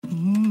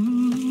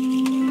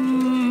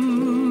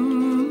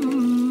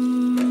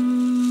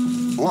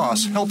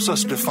Loss helps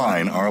us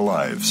define our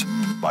lives.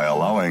 By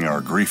allowing our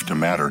grief to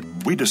matter,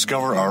 we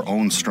discover our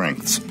own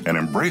strengths and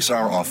embrace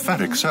our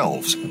authentic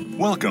selves.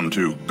 Welcome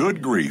to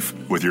Good Grief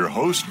with your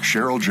host,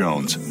 Cheryl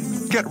Jones.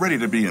 Get ready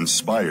to be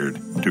inspired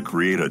to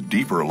create a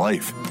deeper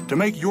life, to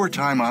make your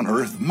time on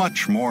Earth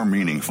much more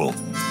meaningful.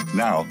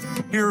 Now,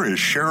 here is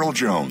Cheryl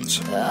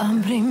Jones.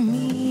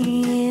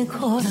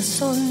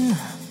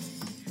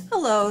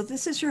 Hello,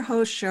 this is your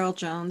host, Cheryl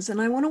Jones,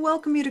 and I want to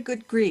welcome you to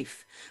Good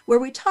Grief, where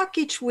we talk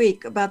each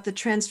week about the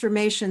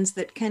transformations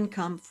that can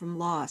come from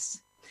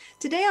loss.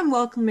 Today I'm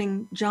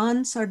welcoming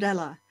John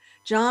Sardella.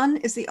 John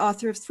is the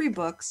author of 3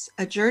 books,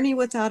 A Journey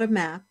Without a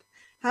Map,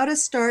 How to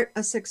Start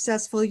a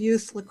Successful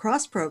Youth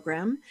Lacrosse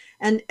Program,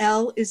 and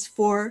L is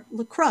for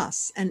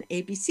Lacrosse, an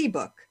ABC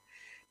book.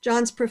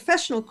 John's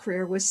professional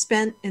career was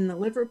spent in the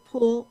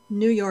Liverpool,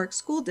 New York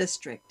School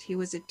District. He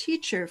was a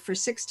teacher for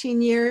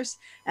 16 years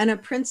and a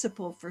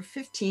principal for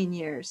 15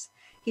 years.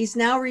 He's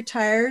now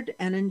retired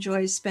and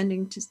enjoys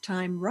spending his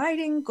time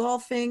writing,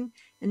 golfing,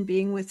 and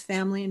being with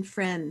family and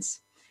friends.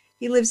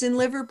 He lives in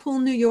Liverpool,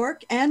 New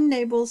York, and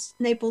Naples,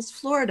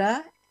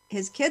 Florida.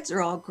 His kids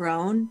are all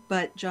grown,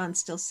 but John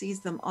still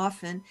sees them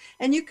often.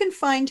 And you can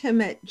find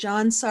him at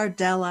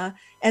johnsardella,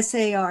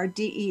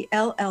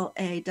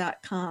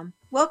 SARDELLA.com.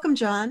 Welcome,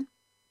 John.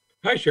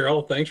 Hi,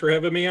 Cheryl. Thanks for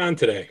having me on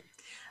today.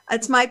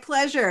 It's my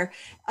pleasure.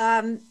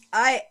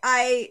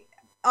 I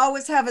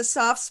always have a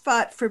soft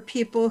spot for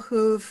people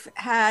who've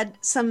had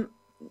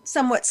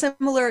somewhat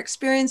similar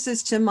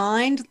experiences to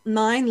mine,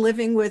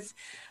 living with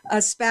a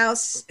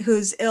spouse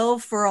who's ill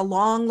for a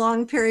long,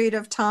 long period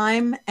of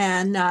time.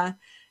 And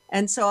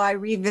so I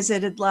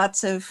revisited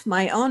lots of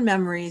my own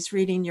memories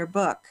reading your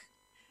book.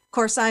 Of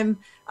course, I'm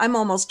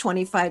almost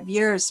 25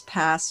 years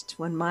past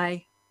when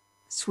my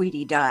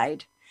sweetie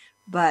died,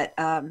 but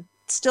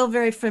still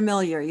very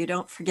familiar. You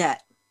don't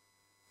forget.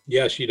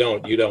 Yes, you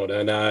don't.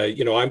 And,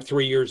 I'm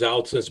 3 years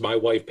out since my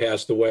wife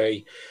passed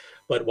away.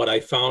 But what I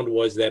found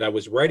was that I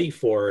was ready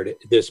for it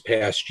this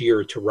past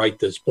year to write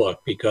this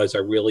book because I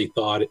really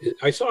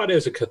I saw it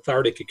as a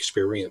cathartic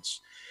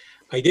experience.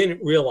 I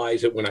didn't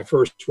realize it when I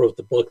first wrote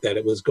the book that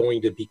it was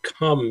going to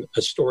become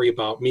a story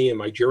about me and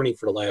my journey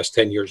for the last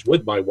 10 years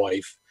with my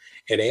wife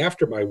and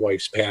after my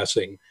wife's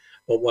passing.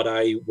 But what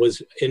I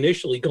was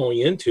initially going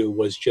into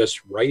was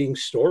just writing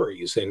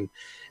stories and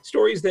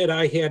stories that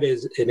I had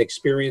as an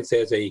experience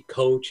as a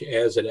coach,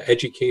 as an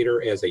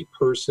educator, as a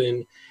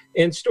person,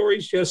 and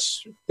stories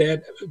just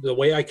that the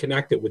way I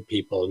connected with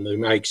people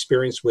and my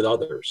experience with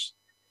others.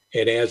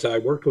 And as I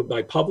worked with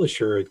my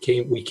publisher,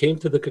 we came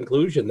to the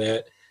conclusion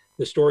that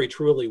the story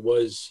truly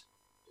was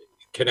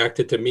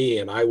connected to me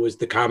and I was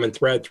the common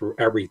thread through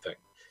everything.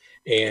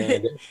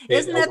 And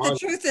isn't that the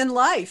truth in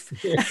life?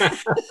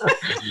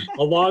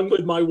 Along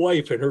with my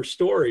wife and her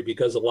story,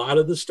 because a lot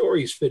of the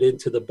stories fit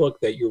into the book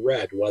that you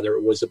read, whether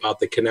it was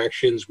about the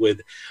connections with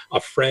a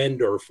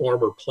friend or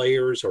former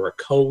players or a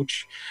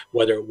coach,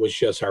 whether it was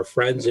just our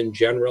friends in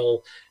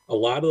general. A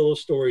lot of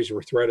those stories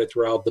were threaded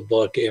throughout the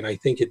book. And I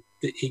think it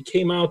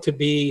came out to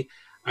be,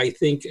 a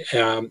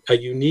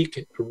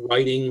unique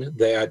writing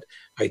that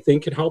I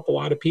think can help a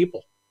lot of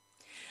people.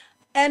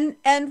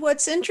 And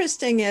what's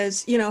interesting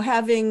is,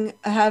 having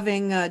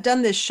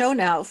done this show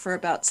now for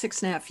about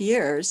 6.5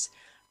 years,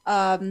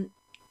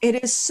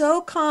 it is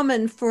so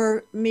common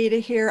for me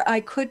to hear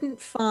I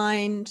couldn't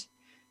find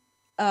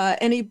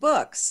any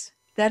books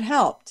that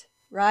helped,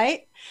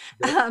 right?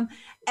 Yep.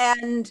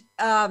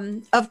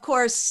 Of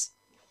course,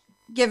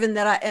 given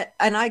that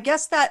I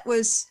guess that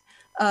was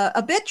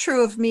a bit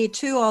true of me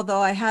too,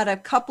 although I had a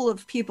couple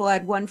of people, I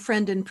had one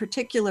friend in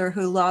particular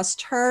who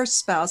lost her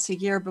spouse a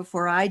year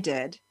before I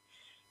did.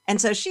 And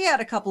so she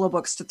had a couple of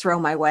books to throw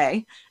my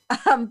way.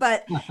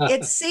 But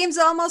it seems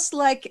almost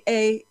like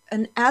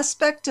an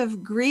aspect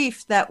of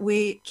grief that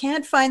we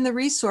can't find the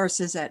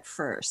resources at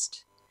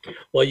first.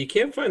 Well, you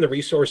can't find the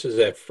resources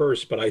at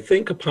first, but I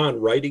think upon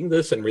writing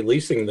this and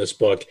releasing this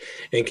book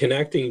and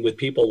connecting with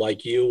people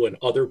like you and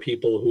other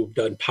people who've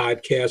done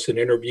podcasts and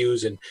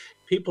interviews and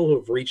people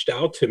who've reached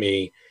out to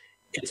me,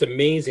 it's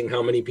amazing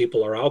how many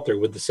people are out there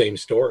with the same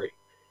story.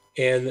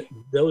 And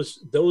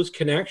those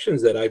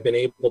connections that I've been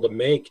able to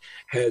make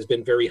has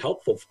been very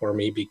helpful for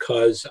me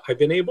because I've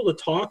been able to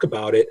talk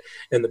about it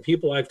and the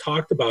people I've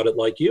talked about it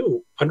like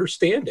you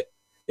understand it.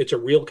 It's a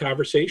real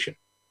conversation.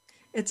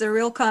 It's a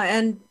real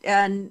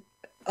and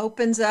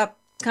opens up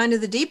kind of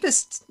the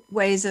deepest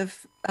ways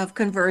of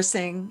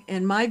conversing,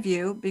 in my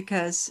view,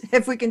 because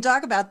if we can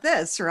talk about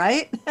this,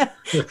 right,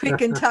 we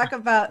can talk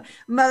about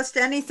most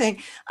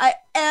anything.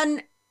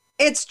 And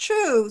it's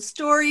true,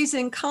 stories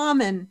in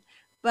common,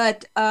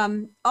 but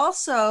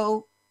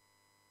also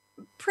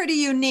pretty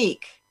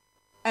unique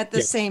at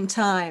the same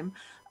time.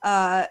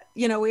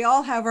 We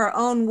all have our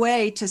own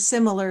way to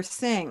similar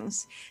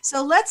things.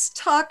 So let's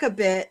talk a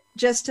bit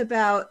just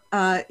about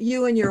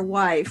you and your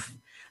wife.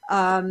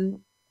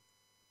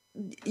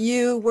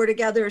 You were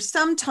together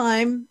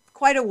sometime,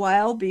 quite a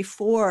while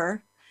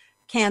before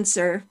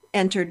cancer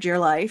entered your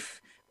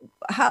life.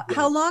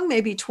 How long?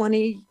 Maybe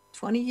 20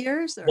 20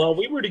 years? Or? Well,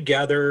 we were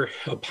together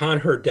upon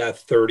her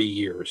death 30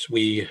 years.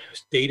 We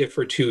dated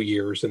for 2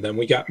 years and then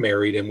we got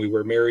married, and we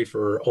were married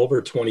for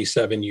over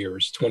 27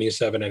 years,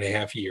 27 and a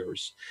half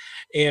years.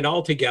 And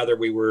altogether,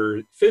 we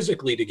were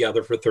physically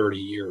together for 30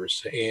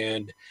 years.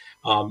 And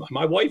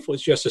my wife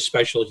was just a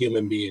special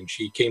human being.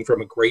 She came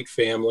from a great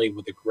family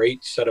with a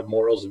great set of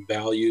morals and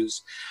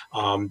values,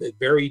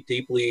 very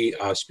deeply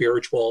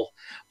spiritual.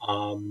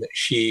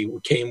 She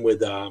came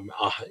with,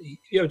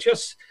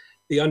 just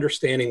the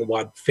understanding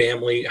what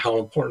family, how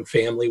important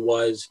family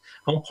was,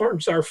 how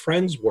important our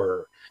friends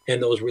were, and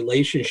those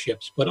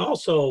relationships, but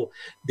also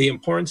the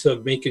importance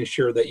of making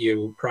sure that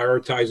you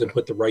prioritize and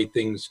put the right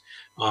things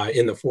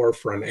in the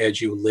forefront as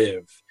you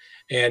live.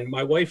 And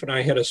my wife and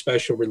I had a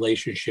special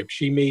relationship.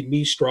 She made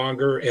me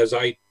stronger as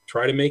I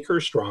try to make her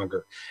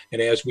stronger.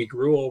 And as we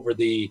grew over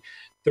the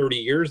 30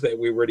 years that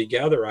we were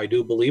together, I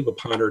do believe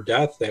upon her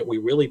death that we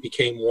really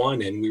became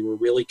one and we were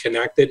really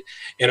connected.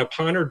 And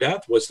upon her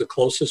death was the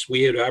closest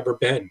we had ever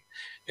been.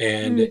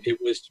 And it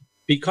was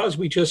because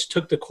we just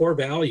took the core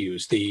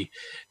values, the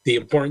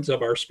importance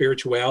of our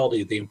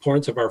spirituality, the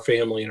importance of our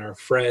family and our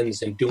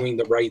friends, and doing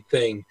the right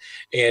thing,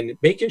 and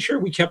making sure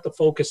we kept the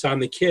focus on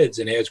the kids.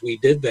 And as we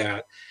did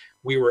that,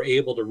 we were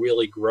able to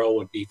really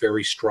grow and be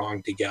very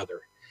strong together.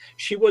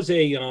 She was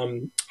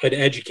an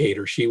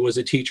educator. She was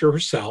a teacher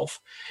herself.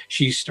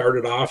 She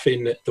started off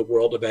in the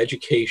world of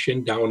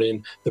education down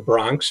in the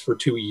Bronx for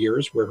 2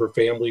 years, where her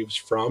family was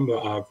from,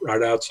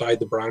 right outside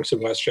the Bronx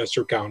in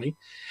Westchester County.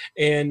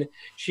 And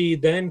she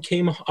then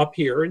came up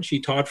here and she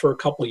taught for a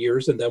couple of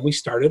years, and then we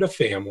started a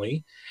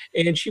family.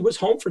 And she was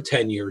home for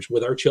 10 years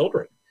with our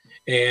children.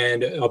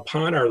 And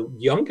upon our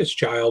youngest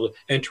child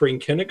entering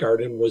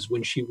kindergarten was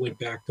when she went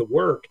back to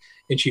work,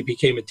 and she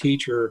became a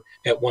teacher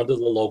at one of the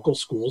local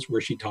schools where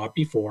she taught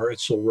before,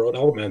 at Soul Road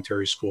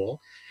Elementary School.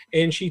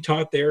 And she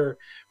taught there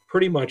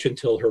pretty much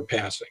until her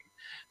passing.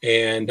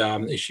 And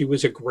she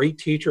was a great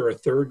teacher, a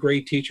third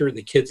grade teacher.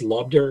 The kids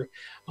loved her.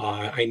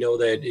 I know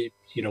that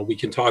we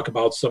can talk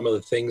about some of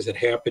the things that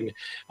happened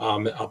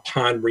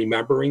upon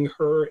remembering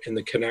her and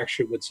the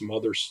connection with some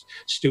other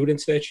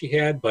students that she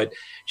had. But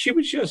she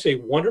was just a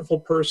wonderful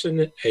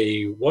person,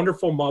 a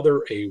wonderful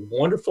mother, a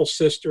wonderful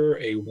sister,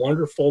 a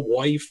wonderful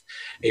wife,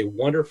 a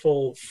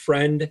wonderful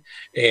friend.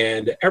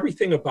 And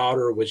everything about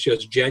her was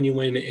just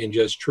genuine and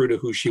just true to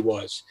who she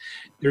was.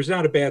 There's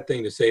not a bad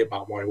thing to say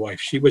about my wife.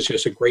 She was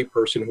just a great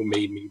person who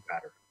made me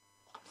better.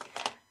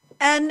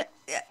 And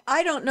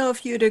I don't know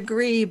if you'd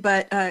agree,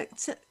 but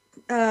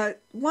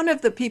one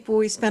of the people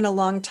we spent a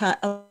lot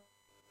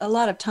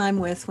of time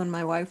with when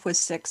my wife was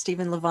sick,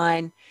 Stephen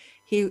Levine,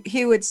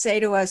 he would say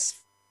to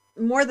us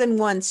more than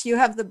once, "You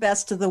have the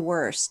best of the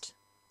worst."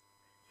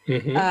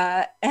 Mm-hmm.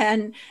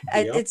 And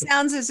yep. It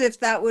sounds as if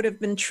that would have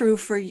been true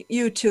for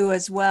you too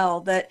as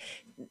well, that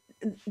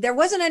there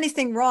wasn't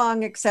anything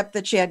wrong except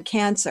that she had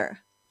cancer.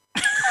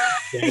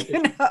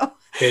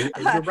 And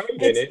you're right,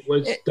 and it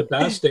was the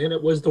best and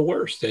it was the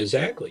worst.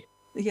 Exactly.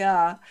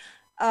 Yeah.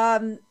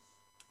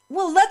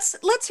 Well,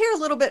 let's hear a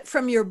little bit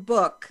from your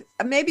book.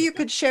 Maybe you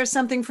could share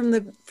something from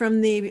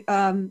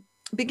the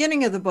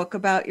beginning of the book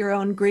about your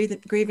own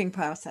grieving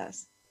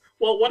process.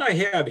 Well, what I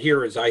have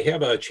here is I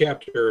have a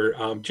chapter,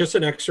 just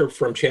an excerpt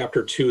from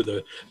chapter 2,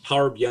 The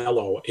Power of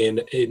Yellow,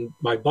 and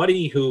my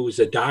buddy who's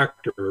a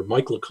doctor,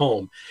 Mike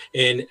Lacombe,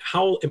 and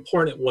how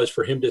important it was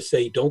for him to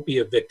say, don't be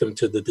a victim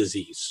to the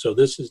disease. So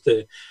this is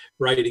the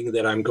writing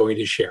that I'm going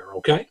to share,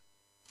 okay?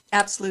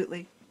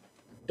 Absolutely.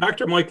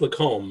 Dr. Mike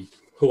Lacombe,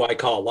 who I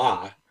call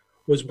La,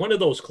 was one of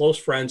those close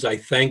friends I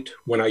thanked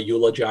when I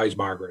eulogized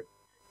Margaret,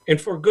 and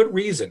for good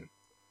reason.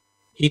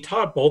 He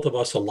taught both of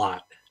us a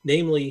lot,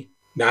 namely,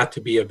 not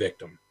to be a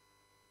victim.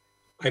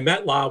 I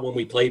met La when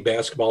we played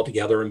basketball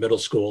together in middle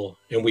school,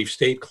 and we've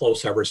stayed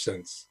close ever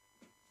since.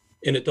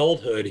 In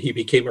adulthood, he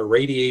became a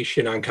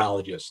radiation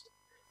oncologist.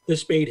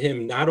 This made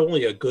him not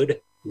only a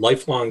good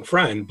lifelong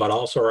friend, but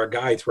also our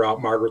guide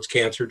throughout Margaret's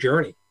cancer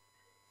journey.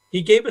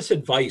 He gave us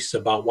advice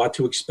about what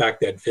to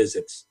expect at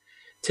visits,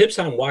 tips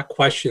on what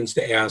questions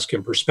to ask,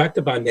 and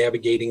perspective on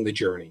navigating the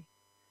journey.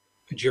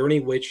 A journey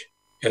which,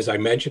 as I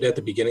mentioned at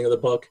the beginning of the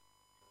book,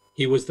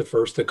 he was the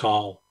first to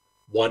call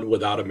one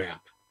without a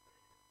map.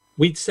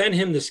 We'd send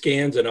him the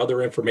scans and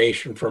other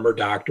information from her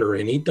doctor,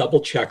 and he'd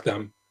double check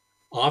them.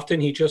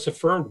 Often he just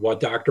affirmed what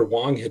Dr.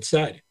 Wong had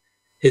said.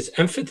 His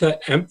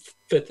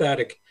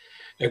empathetic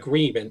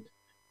agreement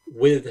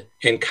with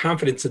and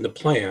confidence in the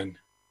plan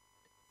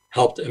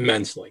helped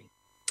immensely.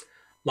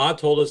 La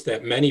told us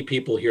that many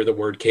people hear the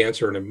word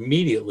cancer and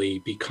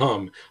immediately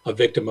become a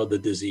victim of the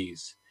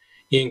disease.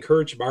 He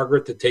encouraged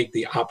Margaret to take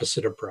the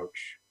opposite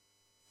approach.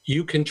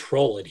 You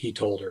control it, he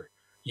told her.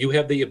 You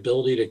have the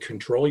ability to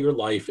control your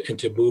life and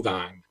to move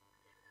on.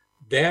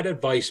 That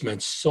advice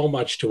meant so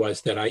much to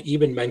us that I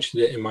even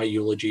mentioned it in my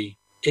eulogy.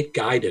 It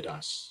guided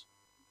us.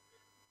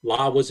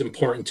 La was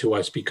important to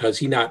us because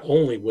he not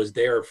only was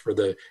there for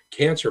the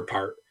cancer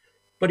part,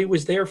 but he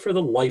was there for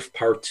the life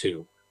part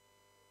too.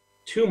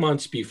 2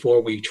 months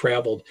before we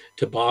traveled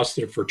to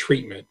Boston for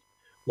treatment,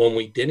 when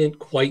we didn't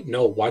quite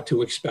know what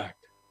to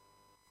expect,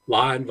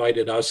 La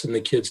invited us and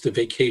the kids to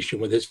vacation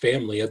with his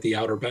family at the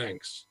Outer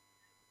Banks.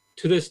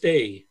 To this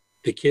day,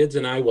 the kids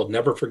and I will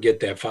never forget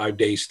that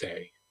 5-day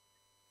stay.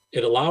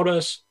 It allowed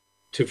us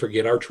to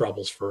forget our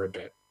troubles for a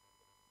bit.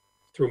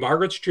 Through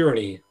Margaret's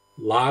journey,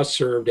 La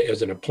served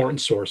as an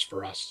important source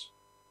for us.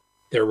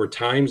 There were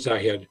times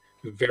I had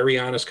very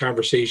honest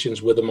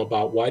conversations with him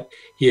about what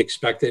he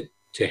expected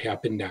to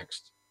happen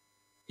next.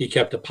 He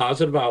kept a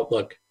positive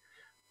outlook,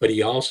 but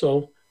he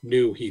also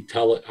knew he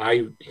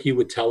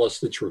would tell us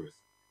the truth.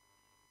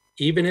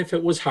 Even if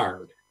it was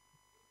hard,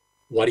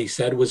 what he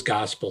said was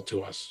gospel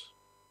to us.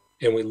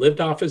 And we lived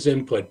off his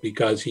input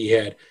because we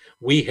had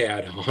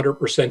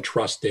 100%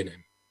 trust in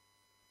him.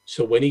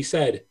 So when he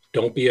said,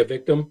 don't be a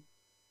victim,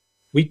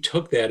 we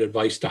took that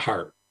advice to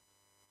heart.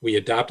 We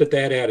adopted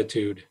that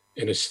attitude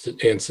and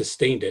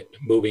sustained it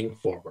moving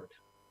forward.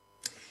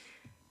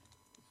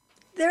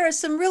 There are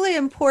some really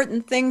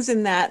important things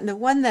in that. And the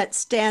one that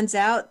stands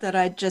out that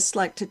I'd just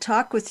like to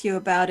talk with you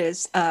about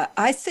is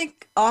I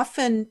think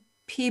often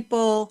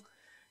people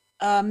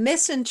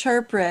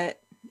misinterpret,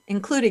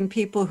 including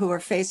people who are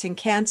facing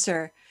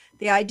cancer,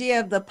 the idea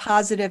of the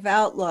positive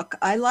outlook.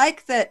 I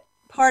like that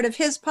part of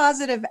his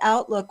positive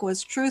outlook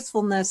was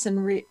truthfulness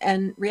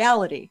and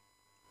reality,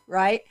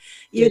 right?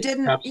 You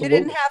didn't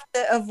have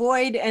to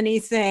avoid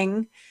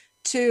anything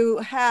to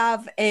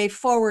have a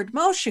forward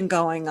motion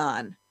going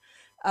on.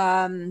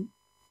 What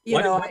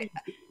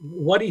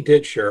he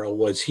did, Cheryl,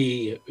 was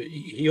he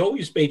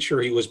always made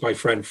sure he was my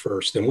friend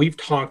first. And we've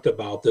talked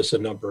about this a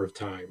number of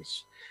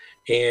times.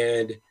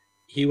 And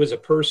he was a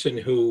person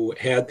who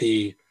had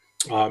the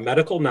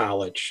medical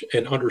knowledge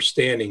and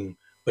understanding,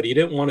 but he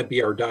didn't want to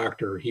be our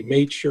doctor. He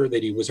made sure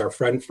that he was our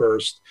friend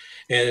first.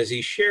 And as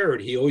he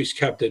shared, he always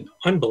kept an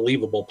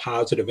unbelievable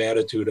positive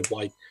attitude of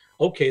like,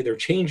 okay, they're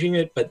changing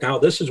it, but now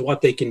this is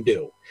what they can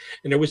do.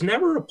 And there was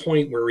never a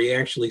point where he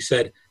actually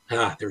said,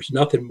 there's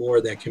nothing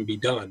more that can be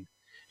done.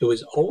 It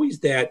was always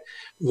that,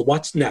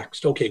 what's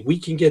next? Okay, we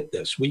can get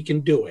this, we can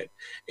do it.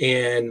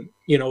 And,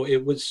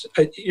 it was,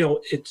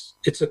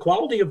 it's the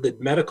quality of the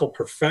medical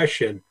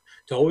profession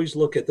to always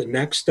look at the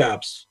next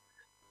steps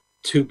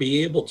to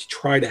be able to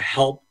try to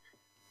help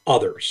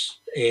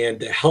others and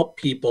to help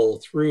people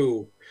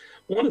through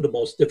one of the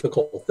most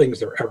difficult things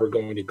they're ever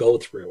going to go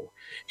through,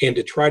 and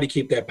to try to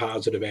keep that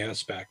positive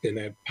aspect and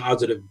that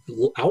positive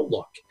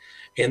outlook.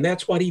 And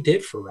that's what he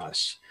did for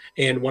us.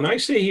 And when I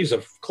say he's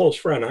a close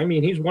friend, I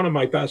mean, he's one of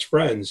my best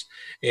friends.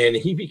 And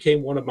he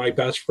became one of my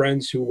best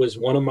friends, who was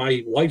one of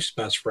my wife's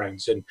best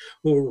friends, and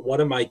who were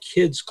one of my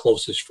kids'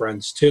 closest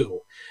friends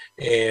too,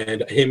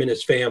 and him and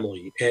his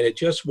family. And it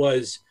just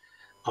was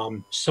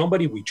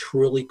somebody we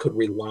truly could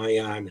rely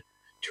on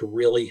to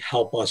really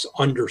help us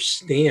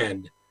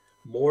understand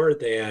more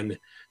than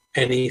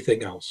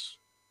anything else.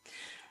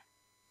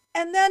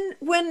 And then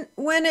when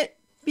it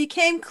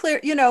became clear,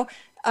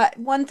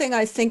 one thing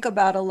I think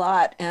about a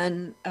lot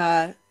and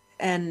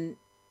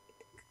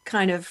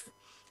kind of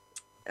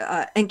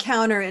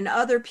encounter in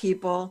other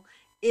people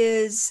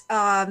is,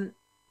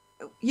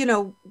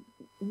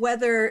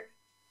 whether,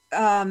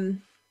 how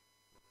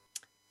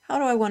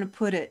do I want to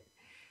put it?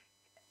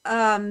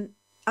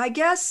 I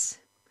guess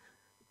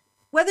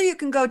whether you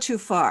can go too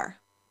far.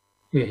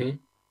 Mm-hmm.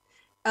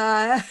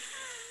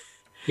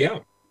 Yeah.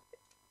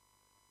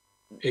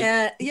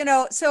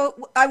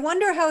 So I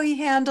wonder how he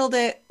handled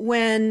it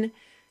when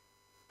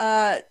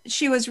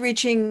she was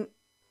reaching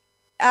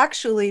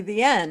actually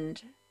the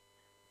end.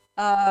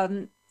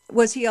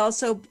 Was he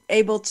also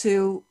able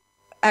to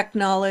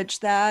acknowledge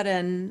that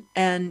and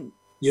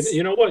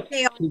you know what?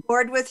 Stay on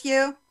board with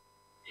you?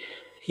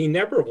 He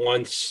never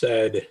once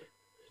said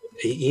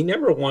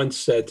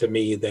to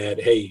me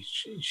that, hey,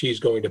 she's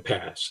going to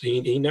pass.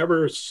 He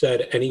never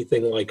said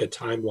anything like a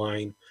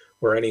timeline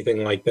or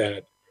anything like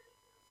that.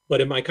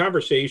 But in my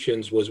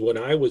conversations was when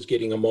I was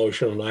getting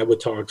emotional and I would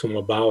talk to him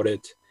about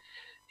it,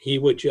 he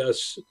would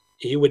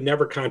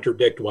never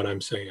contradict what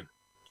I'm saying.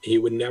 He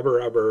would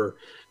never, ever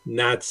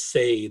not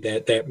say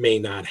that may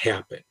not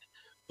happen.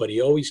 But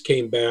he always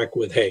came back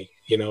with, hey,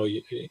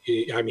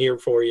 I'm here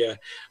for you.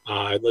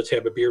 Let's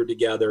have a beer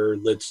together.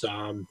 Let's,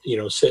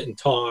 sit and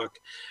talk,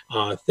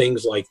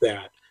 things like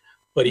that.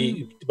 But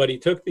he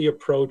took the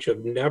approach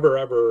of never,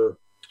 ever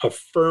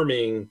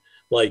affirming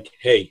like,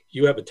 hey,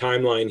 you have a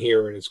timeline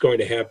here and it's going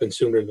to happen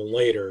sooner than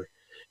later.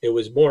 It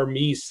was more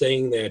me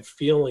saying that,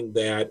 feeling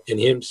that, and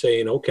him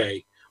saying,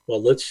 okay,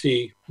 well, let's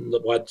see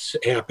what's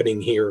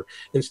happening here,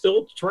 and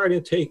still try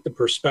to take the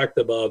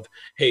perspective of,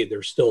 hey,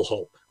 there's still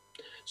hope.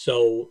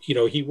 So,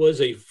 he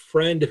was a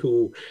friend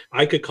who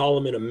I could call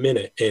him in a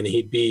minute and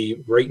he'd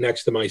be right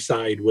next to my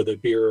side with a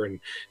beer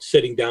and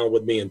sitting down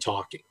with me and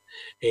talking.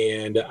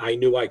 And I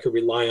knew I could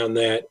rely on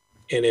that.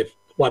 And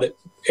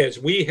as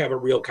we have a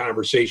real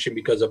conversation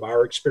because of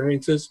our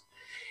experiences,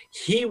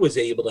 he was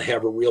able to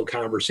have a real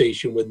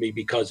conversation with me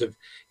because of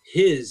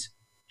his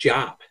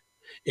job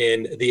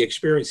and the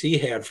experience he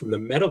had from the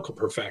medical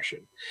profession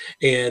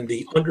and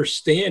the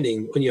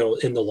understanding,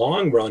 in the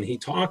long run. He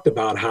talked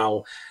about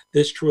how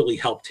this truly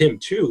helped him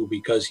too,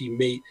 because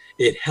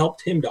it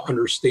helped him to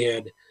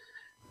understand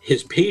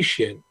his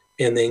patient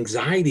and the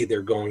anxiety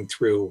they're going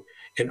through,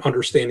 and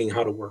understanding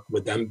how to work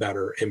with them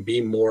better and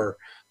be more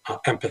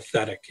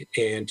empathetic,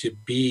 and to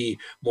be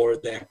more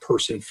that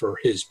person for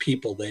his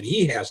people that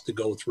he has to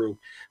go through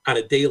on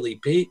a daily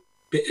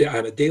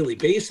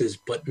basis.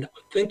 But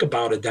think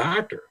about a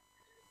doctor,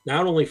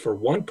 not only for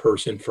one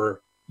person,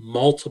 for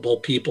multiple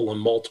people and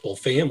multiple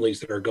families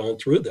that are going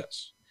through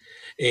this.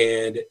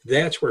 And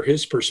that's where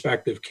his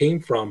perspective came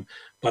from.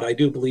 But I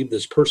do believe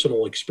this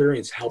personal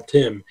experience helped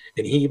him,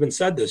 and he even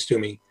said this to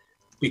me,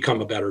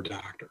 become a better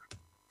doctor.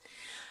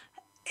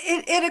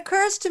 It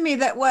occurs to me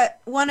that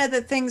one of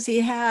the things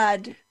he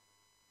had,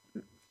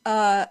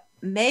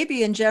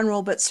 maybe in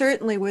general, but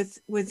certainly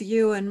with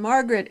you and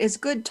Margaret, is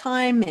good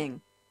timing.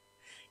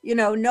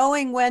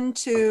 Knowing when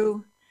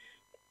to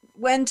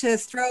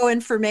throw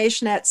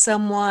information at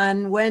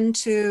someone, when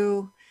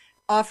to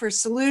offer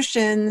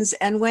solutions,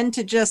 and when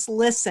to just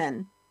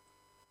listen.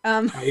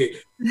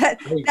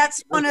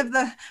 That's one of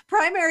the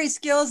primary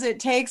skills it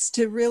takes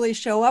to really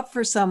show up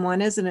for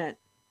someone, isn't it?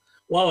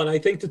 Well, and I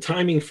think the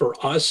timing for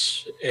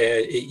us,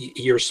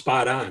 you're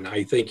spot on.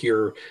 I think he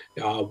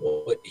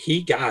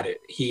got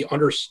it. He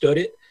understood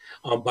it.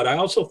 But I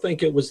also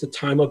think it was the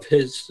time of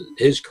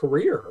his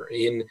career.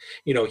 And,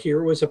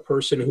 here was a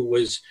person who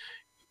was,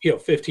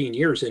 15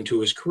 years into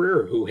his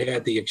career, who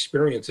had the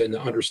experience and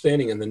the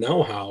understanding and the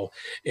know-how,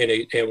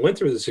 and went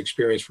through this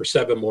experience for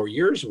 7 more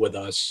years with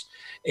us.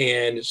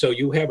 And so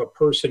you have a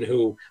person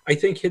who I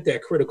think hit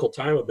that critical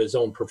time of his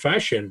own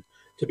profession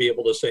to be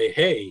able to say,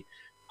 hey,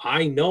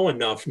 I know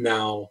enough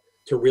now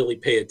to really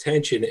pay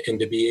attention and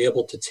to be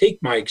able to take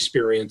my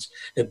experience,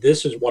 and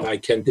this is what I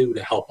can do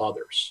to help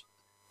others.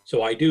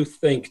 So I do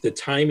think the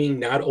timing,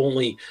 not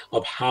only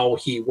of how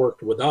he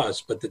worked with us,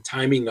 but the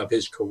timing of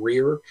his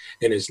career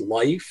and his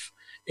life,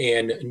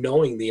 and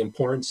knowing the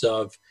importance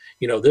of,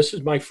 this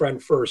is my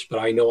friend first, but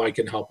I know I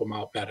can help him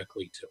out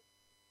medically too.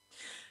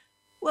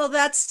 Well,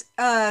 that's,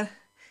 I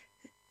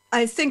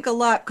think a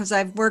lot, because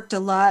I've worked a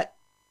lot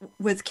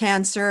with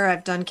cancer.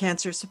 I've done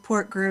cancer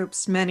support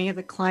groups. Many of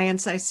the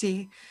clients I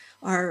see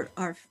are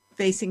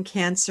facing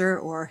cancer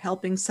or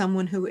helping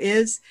someone who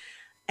is.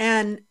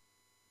 And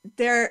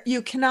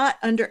you cannot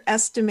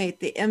underestimate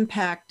the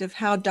impact of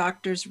how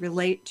doctors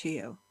relate to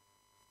you.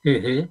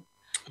 Mm-hmm.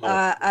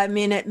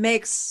 It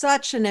makes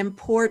such an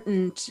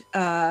important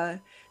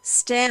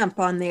stamp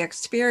on the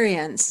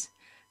experience.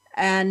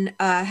 And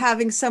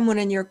having someone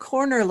in your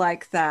corner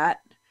like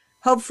that,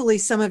 hopefully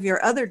some of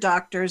your other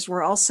doctors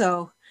were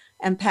also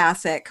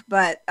empathic,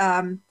 but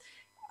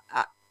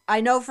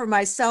I know for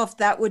myself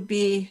that would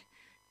be,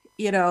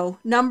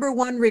 number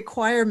one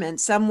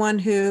requirement, someone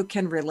who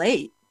can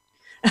relate.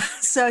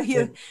 So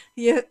you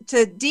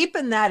to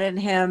deepen that in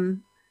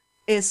him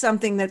is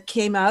something that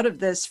came out of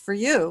this for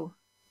you,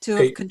 to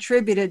have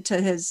contributed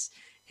to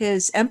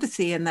his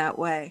empathy in that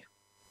way.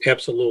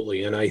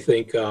 Absolutely. And I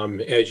think,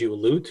 as you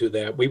allude to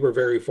that, we were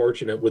very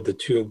fortunate with the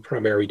 2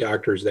 primary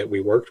doctors that we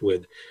worked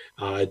with.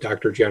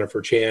 Dr.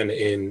 Jennifer Chan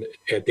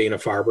at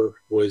Dana-Farber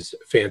was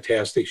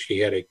fantastic. She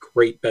had a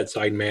great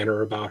bedside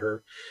manner about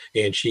her,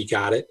 and she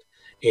got it.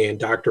 And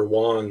Dr.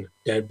 Wong,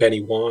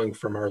 Benny Wong,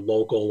 from our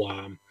local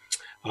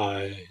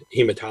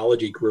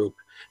hematology group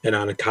and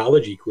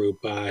oncology group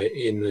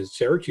in the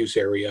Syracuse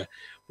area,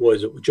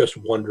 was just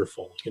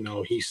wonderful.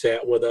 He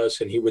sat with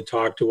us and he would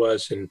talk to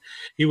us, and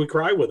he would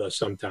cry with us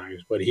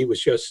sometimes, but he was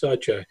just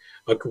such a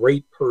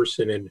great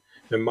person. And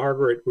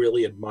Margaret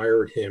really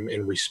admired him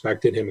and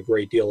respected him a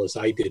great deal, as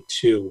I did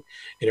too.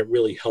 And it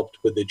really helped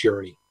with the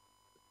journey.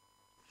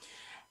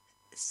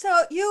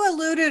 So you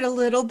alluded a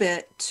little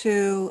bit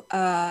to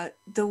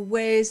the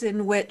ways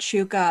in which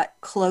you got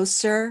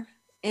closer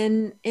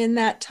in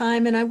that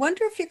time. And I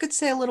wonder if you could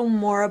say a little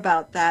more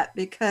about that,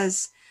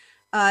 because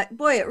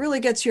boy, it really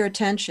gets your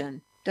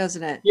attention,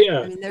 doesn't it?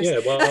 Yeah.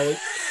 Well,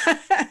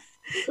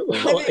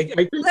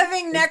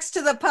 living next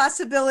to the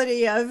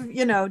possibility of,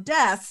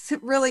 death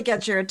really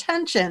gets your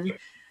attention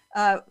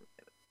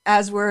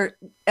as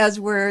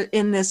we're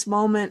in this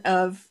moment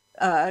of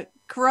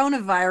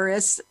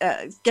coronavirus,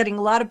 getting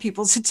a lot of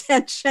people's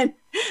attention,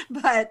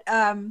 but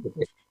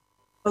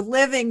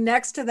living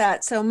next to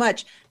that so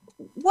much.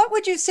 What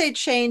would you say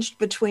changed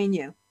between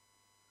you?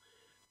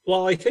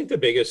 Well, I think the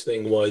biggest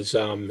thing was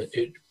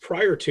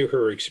prior to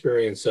her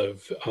experience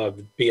of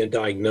being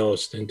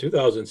diagnosed in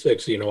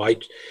 2006,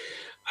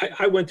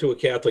 I went to a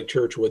Catholic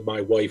church with my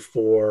wife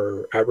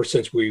ever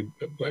since we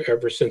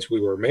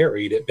were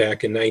married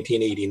back in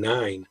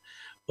 1989.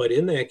 But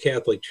in that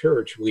Catholic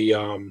church, we,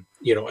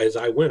 as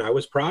I went, I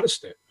was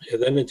Protestant.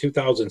 And then in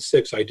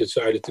 2006, I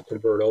decided to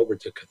convert over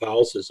to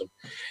Catholicism.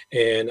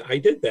 And I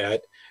did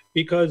that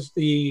because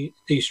the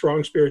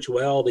strong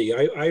spirituality,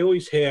 I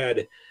always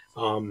had,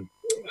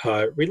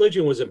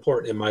 religion was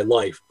important in my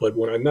life. But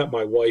when I met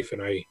my wife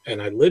and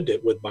I lived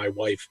it with my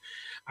wife,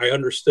 I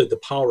understood the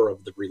power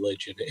of the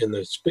religion and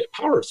the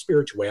power of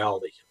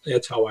spirituality.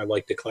 That's how I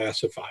like to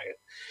classify it.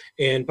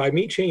 And by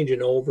me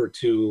changing over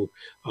to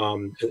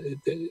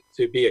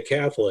be a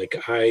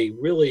Catholic, I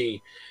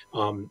really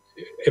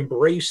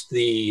embraced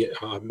the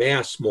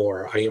Mass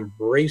more. I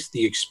embraced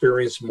the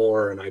experience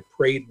more, and I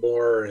prayed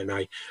more, and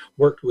I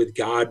worked with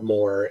God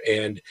more,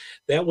 and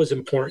that was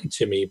important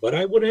to me. But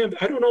I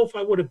don't know if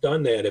I would have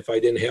done that if I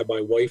didn't have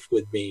my wife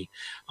with me.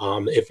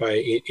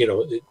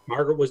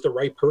 Margaret was the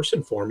right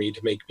person for me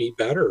to make me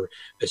better,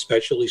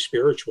 especially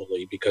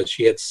spiritually, because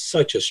she had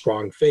such a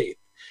strong faith.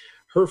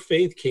 Her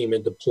faith came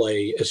into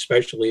play,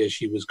 especially as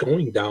she was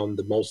going down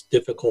the most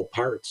difficult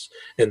parts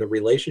and the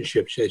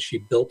relationships that she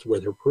built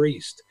with her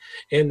priest.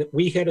 And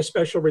we had a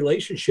special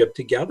relationship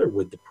together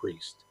with the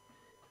priest.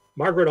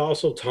 Margaret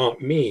also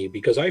taught me,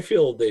 because I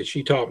feel that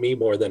she taught me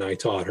more than I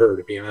taught her,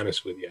 to be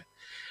honest with you,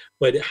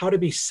 but how to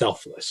be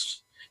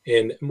selfless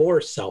and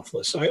more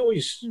selfless. I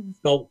always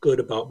felt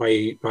good about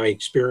my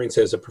experience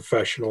as a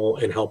professional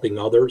and helping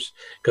others,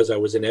 because I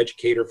was an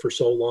educator for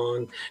so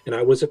long and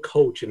I was a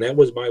coach, and that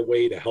was my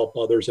way to help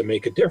others and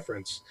make a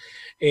difference.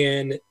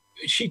 And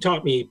she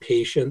taught me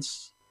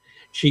patience.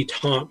 She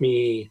taught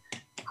me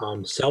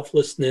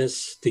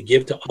selflessness, to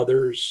give to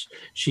others.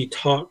 She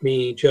taught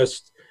me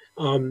just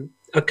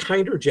a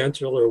kinder,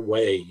 gentler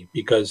way,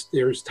 because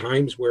there's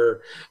times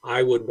where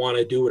I would want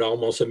to do it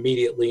almost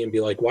immediately and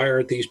be like, why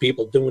aren't these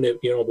people doing it?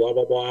 Blah,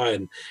 blah, blah.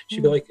 And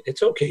she'd be like,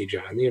 it's okay,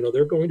 John,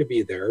 they're going to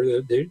be there.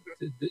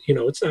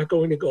 It's not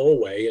going to go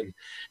away.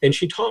 And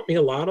she taught me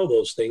a lot of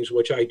those things,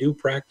 which I do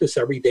practice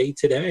every day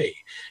today.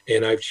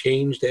 And I've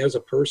changed as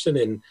a person.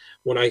 And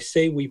when I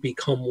say we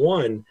become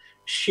one,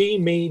 she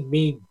made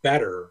me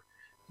better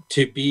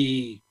to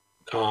be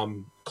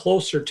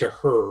closer to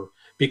her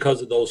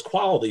because of those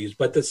qualities.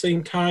 But at the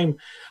same time,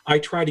 I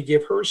try to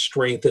give her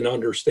strength and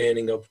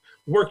understanding of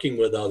working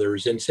with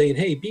others and saying,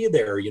 hey, be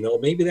there,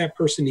 maybe that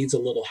person needs a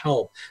little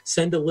help,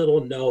 send a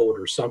little note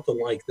or something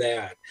like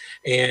that.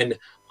 And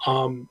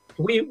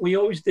we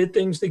always did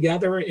things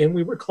together, and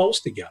we were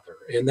close together.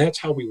 And that's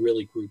how we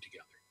really grew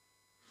together.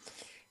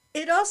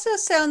 It also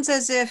sounds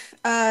as if,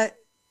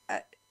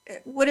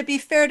 would it be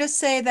fair to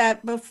say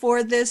that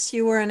before this,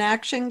 you were an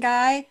action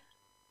guy?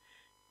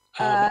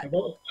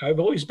 I've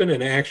always been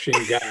an action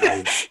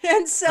guy,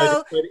 and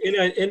so, but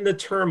in the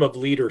term of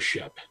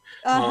leadership,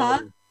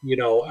 I'm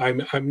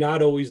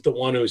not always the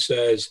one who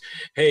says,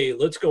 "Hey,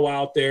 let's go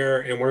out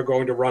there and we're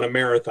going to run a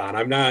marathon."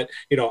 I'm not,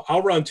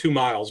 I'll run 2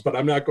 miles, but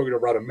I'm not going to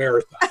run a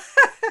marathon.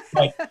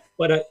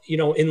 but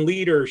in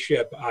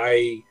leadership,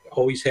 I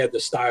always had the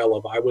style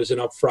of I was an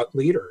upfront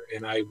leader,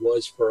 and I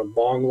was for a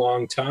long,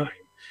 long time.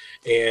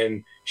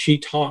 And she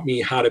taught me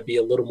how to be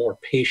a little more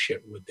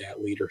patient with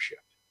that leadership.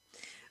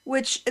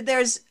 Which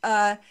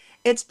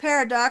it's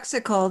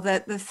paradoxical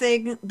that the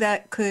thing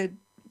that could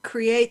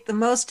create the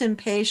most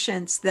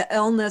impatience, the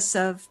illness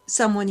of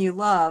someone you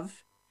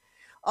love,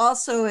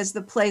 also is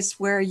the place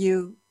where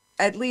you,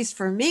 at least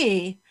for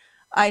me,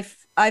 I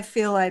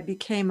feel I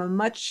became a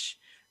much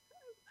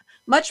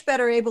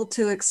better able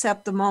to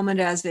accept the moment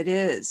as it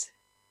is.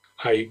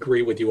 I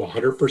agree with you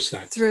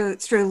 100%.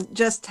 Through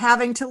just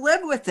having to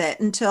live with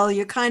it until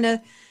you kind of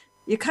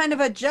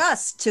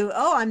adjust to,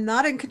 I'm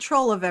not in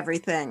control of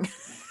everything.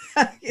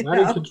 In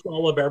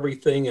control of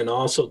everything, and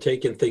also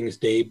taking things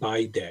day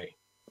by day.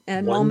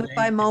 And moment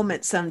by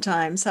moment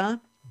sometimes, huh?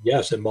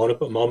 Yes, and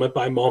moment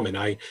by moment.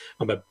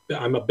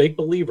 I'm a big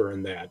believer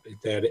in that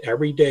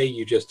every day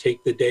you just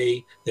take the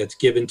day that's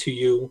given to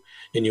you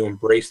and you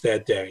embrace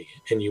that day,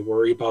 and you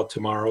worry about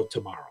tomorrow.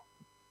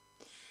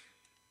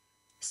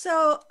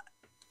 So,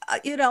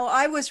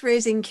 I was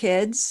raising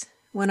kids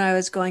when I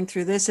was going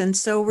through this, and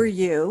so were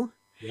you.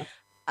 Yeah.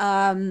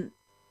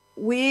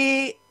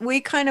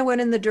 We kind of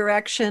went in the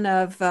direction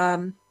of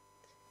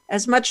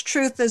as much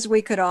truth as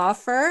we could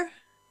offer,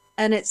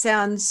 and it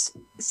sounds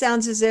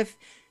as if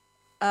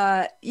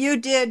you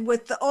did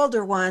with the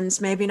older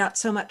ones, maybe not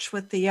so much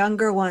with the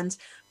younger ones.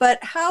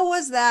 But how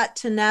was that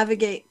to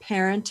navigate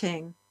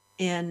parenting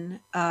in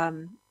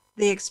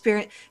the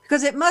experience?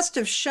 Because it must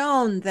have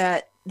shown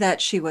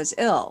that she was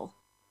ill.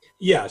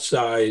 Yes,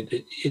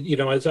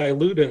 as I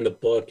allude in the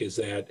book, is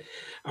that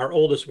our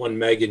oldest one,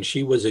 Megan,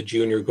 she was a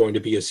junior, going to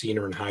be a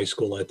senior in high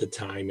school at the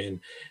time. And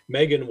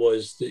Megan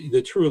was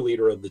the true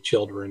leader of the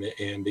children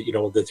and,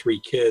 the 3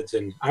 kids.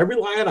 And I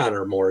relied on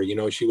her more.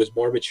 She was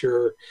more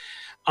mature.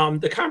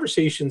 The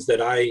conversations that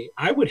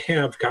I would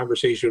have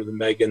conversations with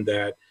Megan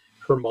that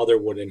her mother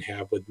wouldn't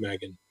have with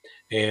Megan.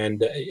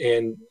 And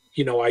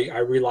I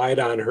relied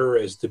on her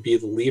as to be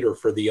the leader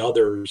for the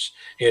others.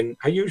 And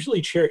I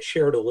usually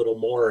shared a little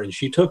more, and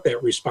she took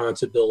that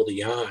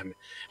responsibility on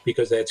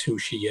because that's who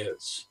she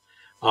is.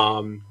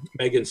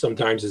 Megan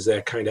sometimes is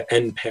that kind of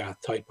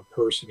empath type of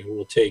person who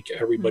will take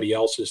everybody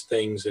else's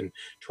things and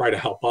try to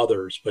help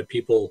others, but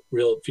people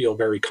really feel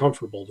very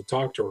comfortable to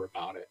talk to her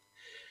about it.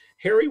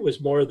 Harry was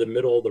more the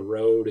middle of the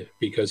road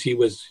because he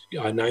was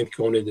 9th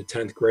going into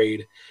 10th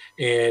grade.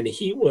 And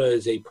he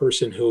was a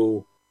person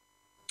who,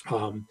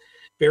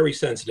 very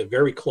sensitive,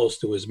 very close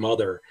to his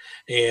mother.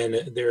 And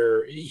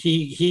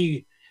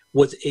he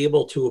was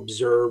able to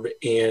observe,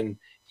 and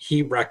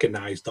he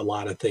recognized a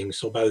lot of things.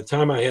 So by the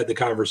time I had the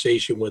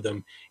conversation with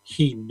him,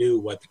 he knew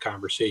what the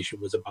conversation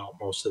was about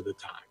most of the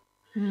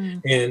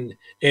time. Mm.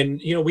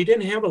 And we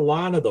didn't have a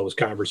lot of those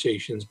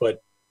conversations,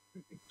 but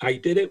I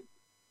did it.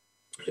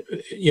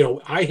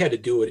 I had to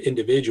do it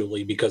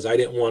individually because I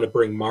didn't want to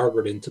bring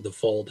Margaret into the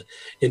fold,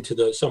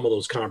 into some of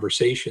those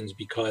conversations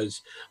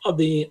because of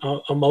the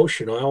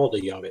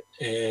emotionality of it.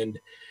 And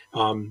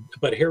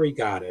but Harry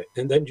got it.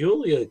 And then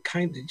Julia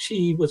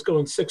she was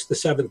going 6th to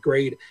 7th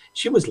grade.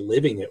 She was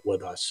living it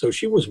with us. So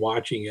she was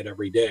watching it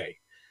every day.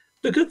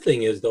 The good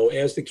thing is, though,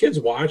 as the kids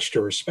watched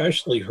her,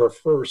 especially her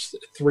first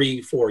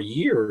 3-4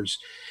 years,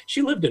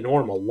 she lived a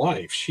normal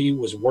life. She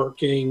was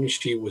working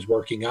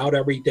out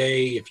every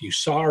day. If you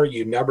saw her,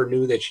 you never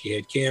knew that she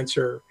had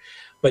cancer.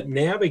 But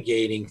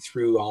navigating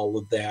through all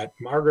of that,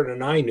 Margaret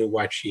and I knew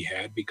what she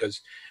had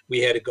because we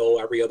had to go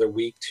every other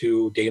week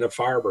to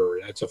Dana-Farber.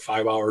 That's a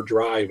 5-hour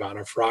drive on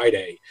a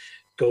Friday.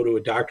 Go to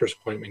a doctor's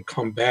appointment,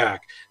 come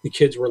back. The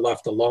kids were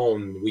left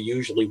alone. We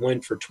usually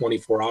went for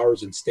 24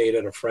 hours and stayed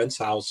at a friend's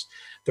house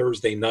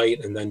Thursday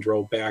night and then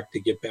drove back to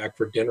get back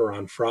for dinner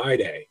on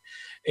Friday.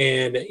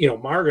 And,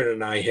 Margaret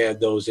and I had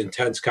those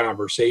intense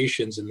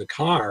conversations in the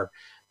car,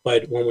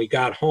 but when we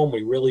got home,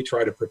 we really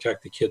try to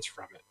protect the kids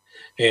from it.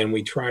 And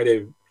we try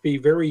to be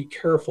very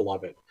careful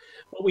of it.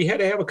 But we had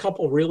to have a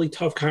couple really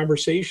tough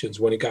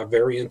conversations when it got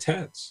very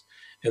intense.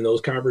 And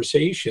those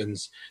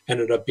conversations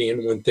ended up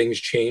being when things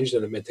changed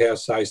and it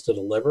metastasized to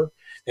the liver.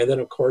 And then,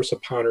 of course,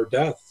 upon her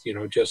death,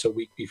 just a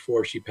week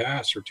before she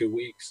passed or 2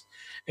 weeks.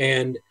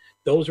 And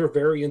those were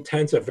very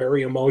intense, a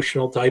very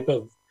emotional type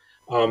of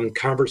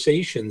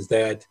conversations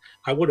that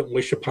I wouldn't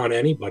wish upon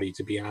anybody,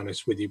 to be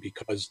honest with you,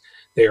 because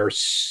they are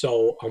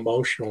so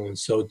emotional and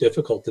so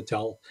difficult to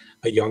tell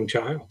a young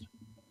child.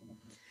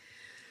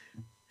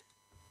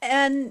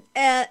 And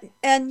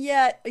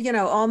yet,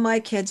 all my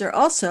kids are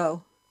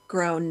also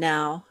grown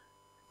now.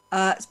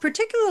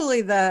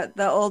 Particularly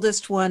the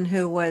oldest one,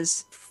 who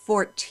was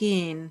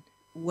 14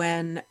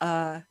 when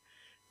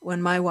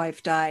my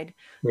wife died.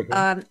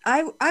 Mm-hmm.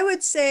 I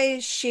would say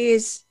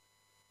she's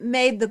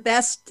made the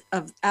best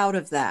out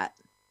of that.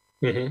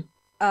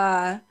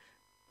 Mm-hmm.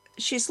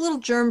 She's a little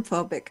germ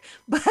phobic,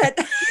 but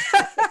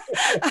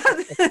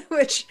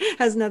which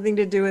has nothing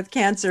to do with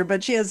cancer,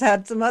 but she has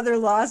had some other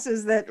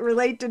losses that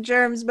relate to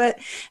germs. But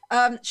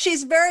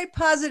she's very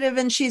positive,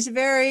 and she's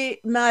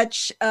very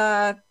much,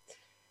 live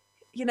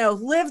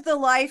the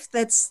life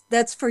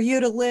that's for you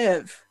to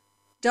live.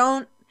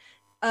 Don't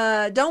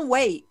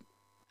wait.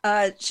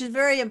 She's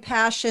very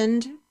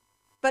impassioned,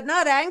 but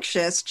not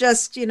anxious.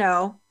 Just,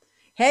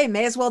 hey,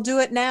 may as well do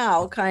it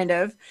now, kind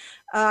of,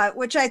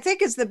 which I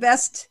think is the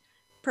best,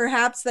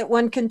 perhaps, that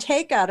one can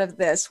take out of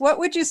this. What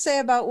would you say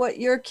about what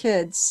your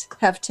kids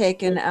have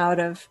taken out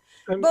of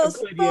both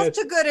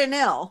to good and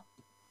ill?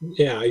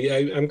 Yeah,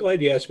 I'm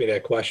glad you asked me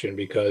that question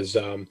because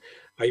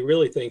I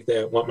really think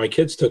that what my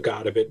kids took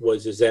out of it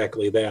was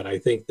exactly that. I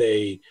think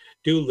they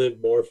do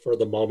live more for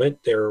the moment.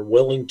 They're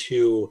willing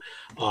to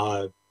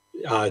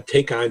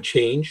take on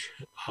change.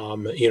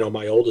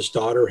 My oldest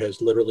daughter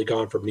has literally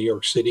gone from New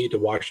York City to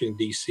Washington,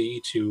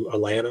 D.C. to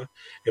Atlanta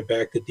and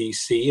back to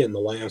D.C. in the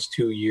last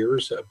 2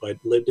 years, but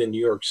lived in New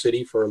York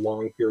City for a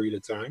long period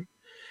of time.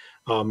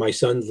 My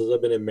son's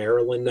living in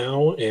Maryland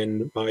now,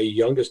 and my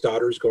youngest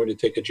daughter is going to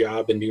take a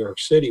job in New York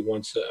City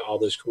once all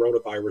this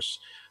coronavirus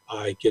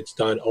gets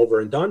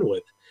over and done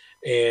with.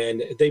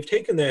 And they've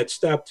taken that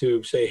step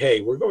to say, hey,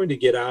 we're going to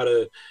get out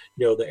of,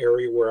 the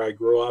area where I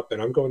grew up,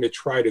 and I'm going to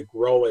try to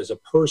grow as a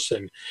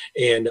person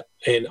and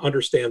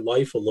understand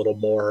life a little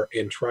more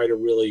and try to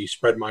really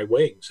spread my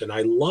wings. And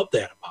I love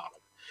that about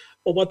them.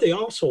 But what they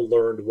also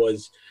learned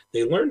was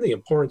they learned the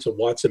importance of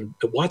what's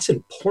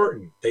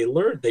important. They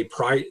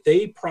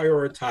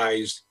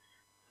prioritized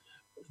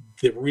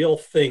the real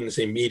things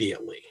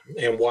immediately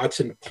and what's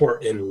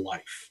important in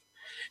life.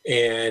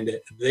 And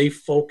they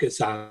focus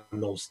on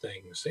those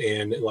things.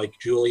 And like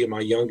Julia,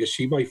 my youngest,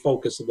 she might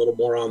focus a little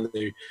more on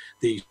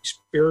the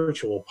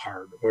spiritual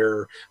part,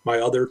 where my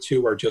other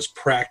two are just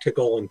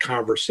practical and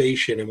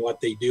conversation and what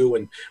they do.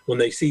 And when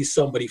they see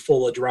somebody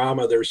full of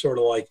drama, they're sort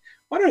of like,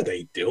 what are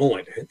they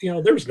doing?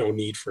 There's no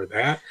need for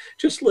that.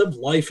 Just live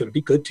life and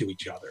be good to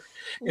each other.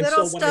 And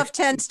little stuff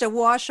tends to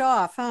wash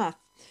off, huh?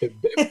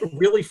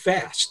 Really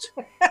fast.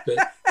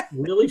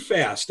 Really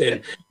fast,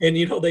 and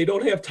they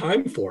don't have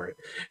time for it.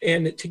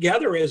 And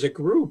together as a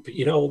group,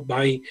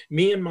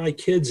 me and my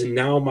kids, and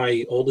now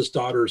my oldest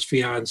daughter's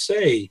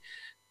fiance,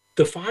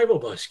 the 5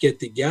 of us get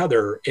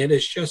together, and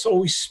it's just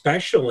always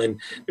special.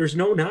 And there's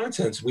no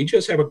nonsense. We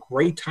just have a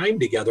great time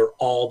together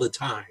all the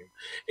time.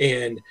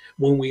 And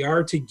when we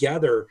are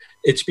together,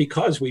 it's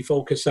because we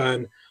focus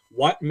on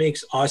what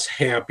makes us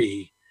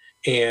happy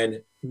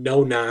and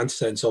no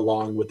nonsense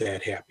along with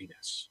that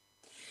happiness.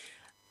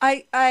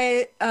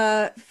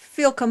 I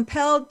feel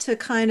compelled to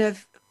kind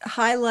of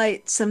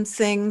highlight some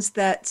things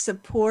that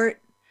support,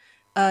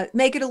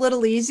 make it a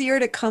little easier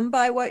to come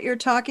by what you're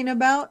talking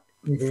about.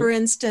 Mm-hmm. For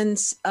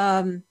instance,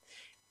 a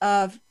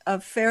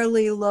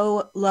fairly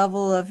low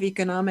level of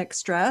economic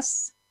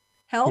stress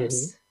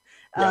helps.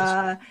 Mm-hmm.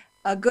 Yes.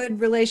 a good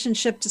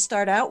relationship to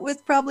start out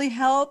with probably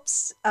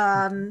helps.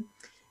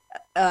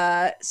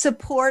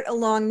 Support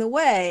along the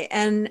way.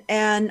 And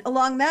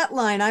along that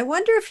line, I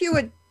wonder if you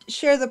would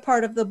share the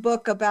part of the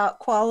book about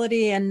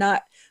quality and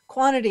not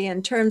quantity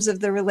in terms of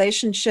the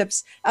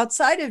relationships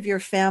outside of your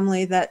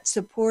family that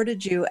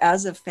supported you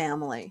as a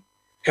family.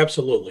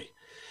 Absolutely.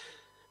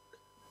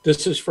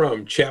 This is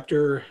from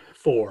chapter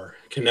 4,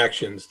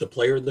 Connections, the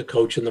player, the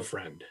coach, and the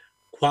friend.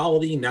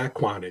 Quality, not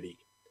quantity.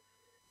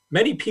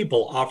 Many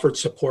people offered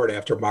support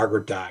after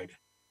Margaret died.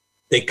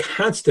 They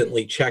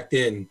constantly checked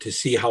in to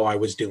see how I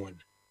was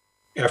doing.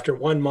 After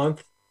 1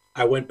 month,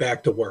 I went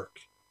back to work.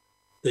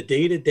 The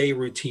day-to-day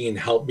routine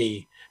helped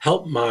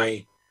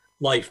my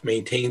life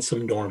maintain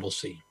some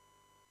normalcy.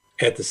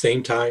 At the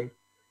same time,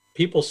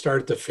 people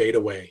started to fade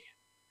away.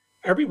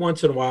 Every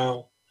once in a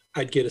while,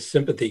 I'd get a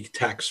sympathy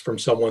text from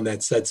someone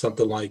that said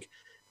something like,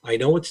 "I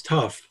know it's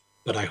tough,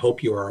 but I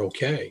hope you are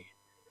okay."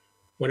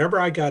 Whenever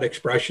I got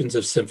expressions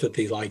of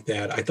sympathy like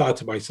that, I thought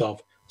to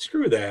myself,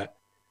 screw that.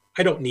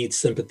 I don't need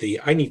sympathy.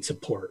 I need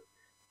support.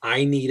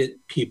 I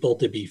needed people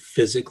to be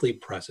physically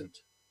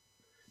present.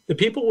 The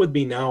people with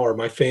me now are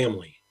my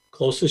family,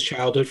 closest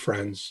childhood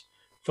friends,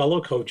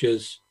 fellow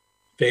coaches,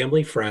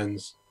 family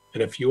friends,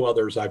 and a few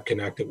others I've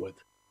connected with.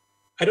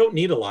 I don't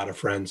need a lot of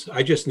friends.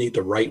 I just need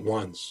the right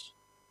ones.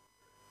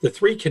 The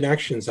 3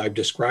 connections I've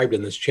described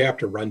in this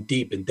chapter run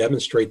deep and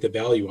demonstrate the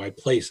value I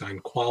place on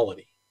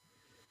quality.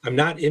 I'm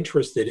not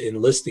interested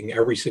in listing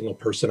every single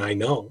person I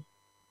know,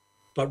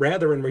 but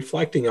rather in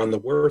reflecting on the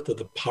worth of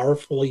the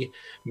powerfully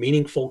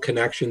meaningful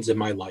connections in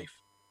my life.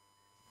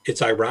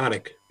 It's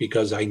ironic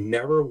because I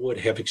never would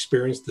have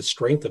experienced the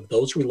strength of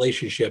those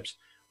relationships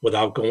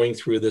without going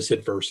through this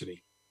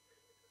adversity.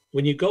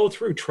 When you go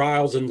through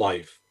trials in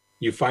life,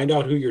 you find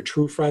out who your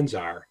true friends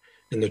are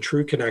and the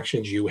true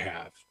connections you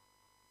have.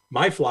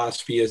 My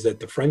philosophy is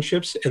that the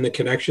friendships and the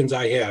connections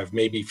I have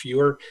may be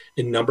fewer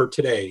in number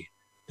today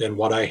than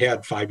what I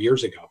had 5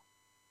 years ago,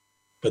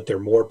 but they're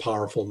more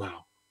powerful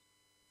now.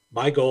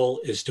 My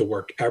goal is to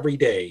work every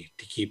day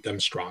to keep them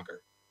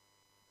stronger.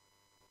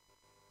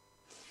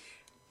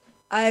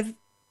 I've,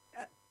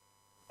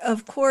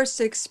 of course,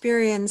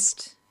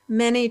 experienced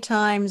many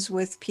times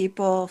with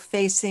people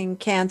facing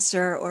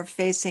cancer or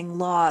facing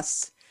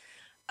loss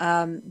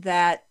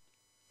that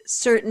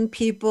certain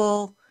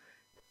people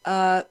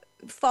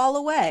fall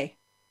away.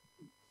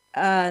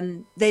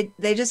 And they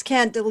just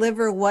can't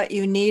deliver what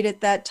you need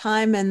at that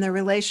time, and the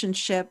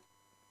relationship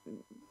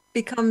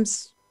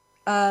becomes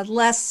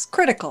less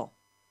critical.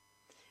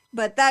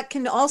 But that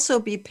can also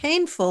be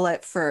painful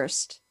at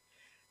first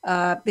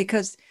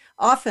because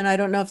often, I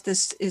don't know if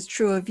this is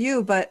true of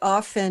you, but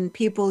often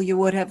people you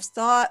would have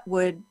thought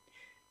would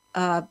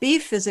be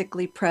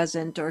physically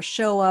present or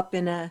show up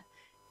in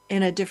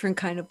a different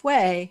kind of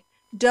way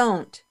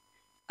don't.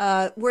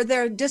 Were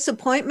there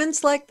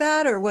disappointments like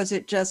that, or was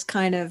it just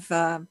kind of,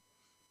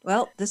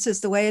 well, this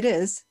is the way it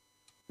is?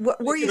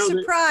 Were you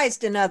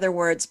surprised, in other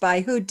words,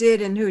 by who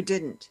did and who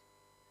didn't?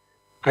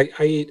 I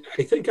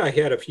think I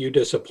had a few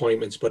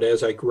disappointments, but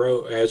as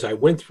I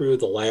went through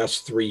the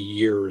last 3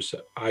 years,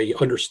 I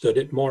understood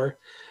it more.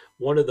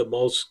 One of the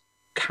most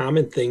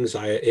common things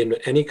in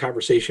any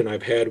conversation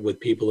I've had with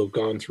people who've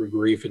gone through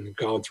grief and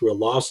gone through a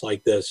loss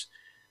like this,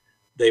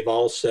 they've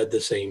all said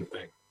the same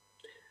thing.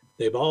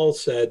 They've all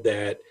said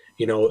that,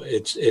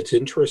 it's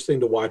interesting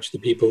to watch the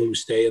people who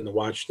stay and to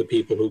watch the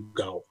people who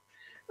go.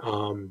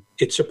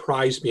 It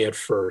surprised me at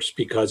first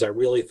because I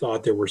really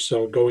thought there were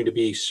going to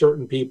be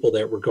certain people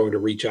that were going to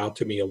reach out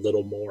to me a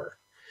little more.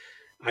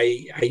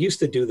 I used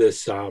to do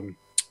this,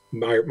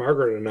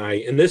 Margaret and I,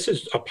 and this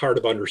is a part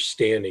of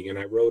understanding, and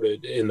I wrote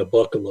it in the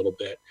book a little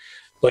bit,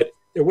 but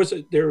there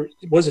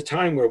was a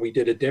time where we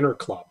did a dinner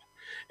club,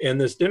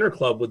 and this dinner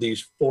club with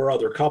these 4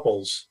 other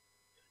couples,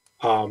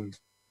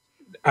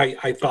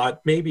 I thought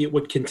maybe it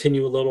would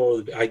continue a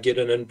little. I get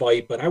an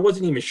invite, but I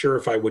wasn't even sure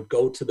if I would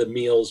go to the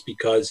meals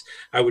because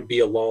I would be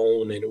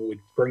alone and it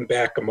would bring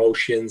back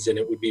emotions and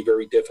it would be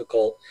very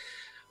difficult.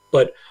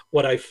 But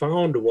what I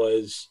found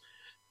was,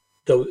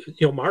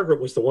 Margaret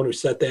was the one who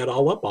set that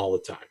all up all the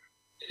time.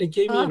 It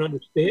gave me an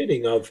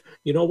understanding of,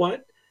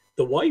 what?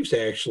 The wives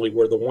actually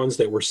were the ones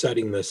that were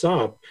setting this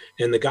up,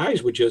 and the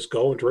guys would just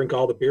go and drink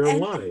all the beer and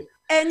wine.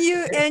 And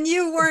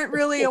you weren't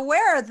really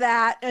aware of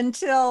that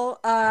until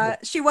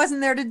she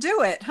wasn't there to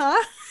do it,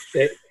 huh?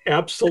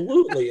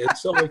 Absolutely. And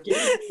so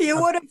again,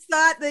 you would have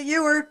thought that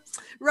you were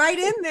right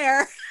in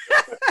there.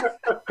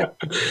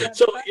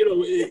 So,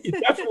 you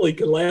definitely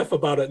can laugh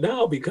about it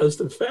now because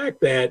the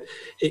fact that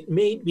it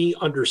made me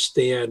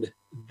understand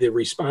the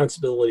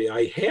responsibility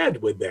I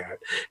had with that.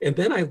 And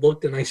then I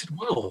looked and I said,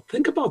 wow,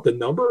 think about the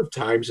number of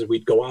times that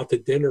we'd go out to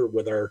dinner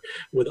with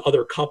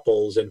other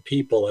couples and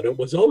people. And it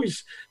was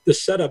always the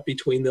setup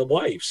between the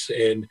wives,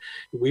 and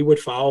we would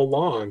follow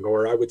along,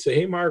 or I would say,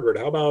 hey, Margaret,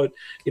 how about,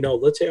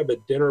 let's have a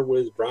dinner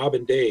with Rob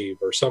and Dave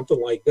or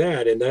something like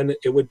that. And then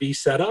it would be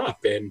set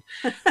up. And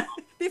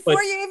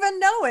before you even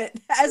know it,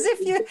 as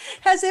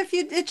if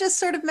it just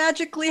sort of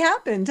magically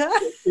happened,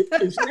 huh?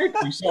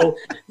 Exactly. So,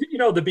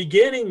 the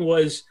beginning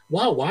was,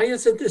 wow, why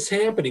isn't this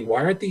happening?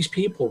 Why aren't these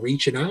people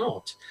reaching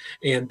out?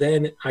 And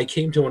then I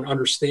came to an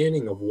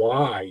understanding of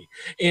why.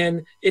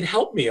 And it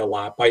helped me a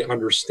lot by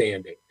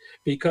understanding,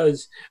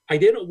 because I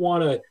didn't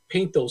want to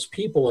paint those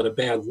people in a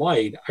bad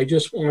light. I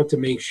just wanted to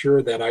make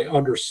sure that I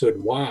understood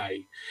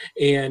why.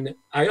 And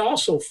I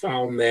also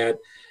found that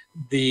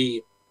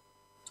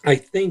I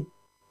think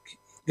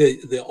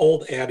the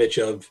old adage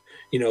of,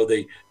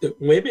 the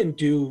women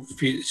do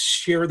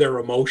share their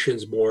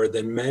emotions more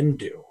than men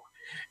do.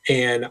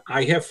 And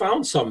I have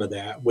found some of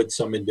that with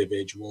some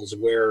individuals,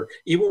 where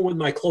even with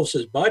my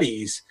closest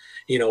buddies,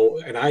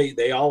 and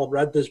they all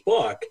read this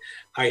book.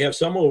 I have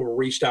some of them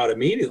reached out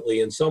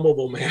immediately, and some of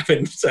them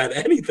haven't said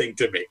anything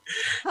to me.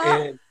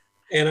 Huh.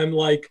 And I'm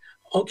like,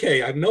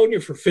 okay, I've known you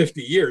for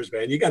 50 years,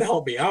 man. You got to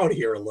help me out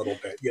here a little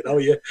bit.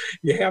 You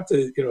have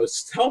to,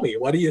 tell me,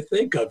 what do you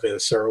think of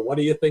this, or what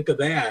do you think of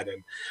that?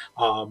 And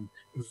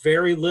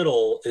very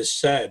little is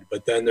said,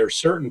 but then there's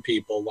certain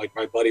people like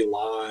my buddy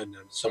Lon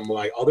and some of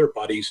my other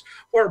buddies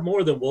who are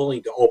more than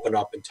willing to open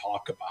up and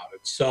talk about it.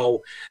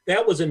 So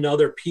that was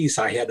another piece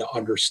I had to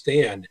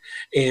understand.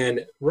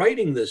 And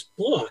writing this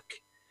book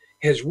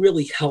has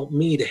really helped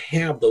me to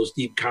have those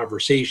deep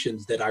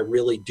conversations that I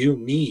really do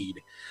need,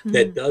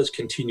 that does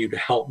continue to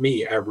help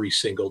me every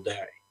single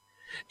day.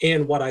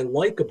 And what I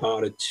like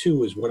about it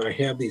too is when I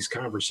have these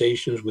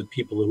conversations with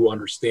people who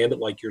understand it,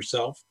 like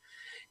yourself,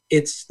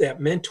 it's that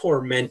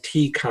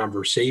mentor-mentee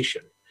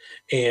conversation.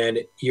 And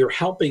you're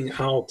helping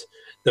out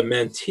the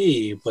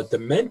mentee, but the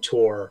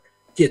mentor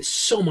gets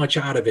so much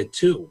out of it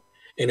too.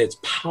 And it's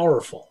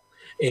powerful.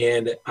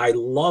 And I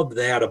love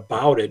that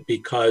about it,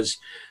 because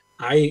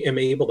I am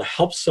able to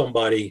help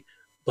somebody,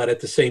 but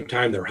at the same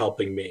time, they're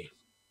helping me.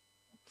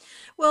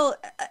 Well,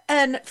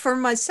 and for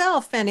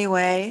myself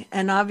anyway,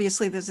 and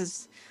obviously this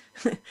is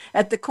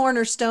at the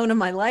cornerstone of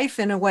my life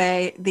in a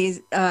way,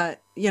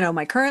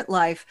 my current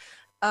life,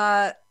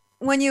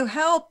 when you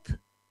help,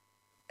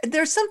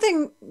 there's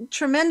something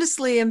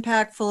tremendously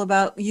impactful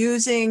about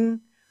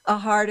using a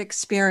hard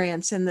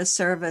experience in the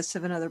service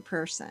of another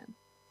person.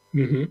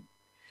 Mm-hmm.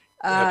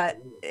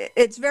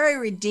 It's very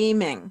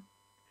redeeming,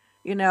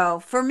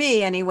 for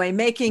me anyway,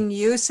 making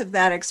use of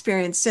that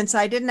experience, since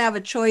I didn't have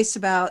a choice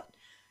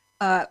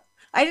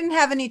I didn't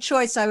have any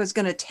choice I was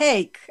going to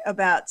take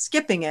about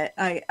skipping it.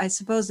 I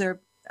suppose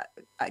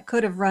I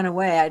could have run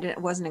away. I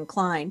wasn't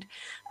inclined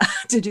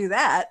to do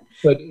that.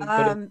 But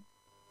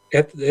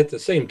at the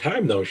same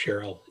time, though,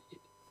 Cheryl,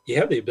 you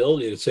have the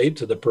ability to say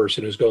to the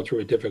person who's going through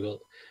a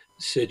difficult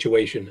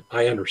situation,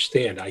 I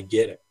understand, I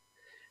get it.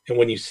 And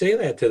when you say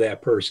that to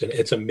that person,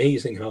 it's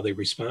amazing how they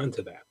respond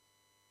to that.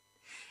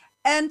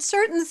 And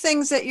certain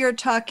things that you're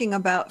talking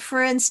about,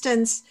 for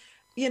instance,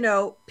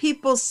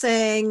 people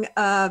saying,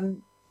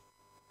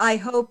 I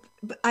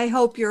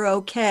hope you're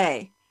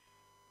okay.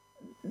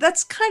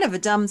 That's kind of a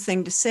dumb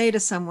thing to say to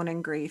someone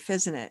in grief,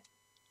 isn't it?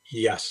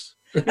 Yes.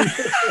 Of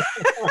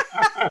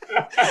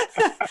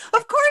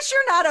course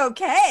you're not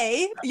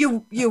okay.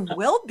 You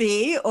will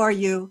be, or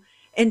you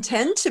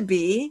intend to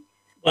be.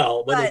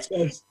 Well, but it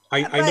says,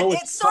 I know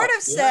it sort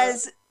of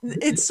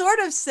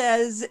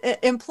says, it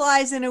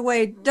implies in a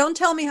way, don't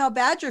tell me how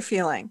bad you're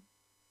feeling.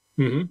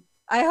 Mm-hmm.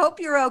 I hope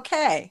you're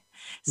okay.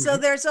 Mm-hmm. So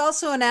there's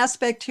also an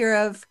aspect here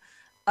of,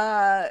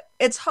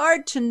 it's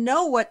hard to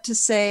know what to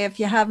say if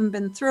you haven't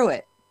been through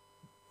it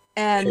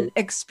and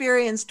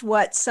experienced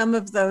what some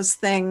of those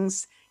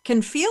things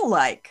can feel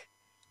like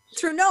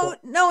through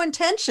no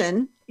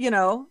intention,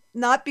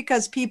 not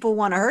because people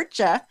want to hurt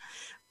you,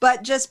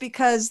 but just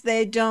because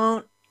they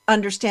don't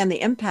understand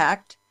the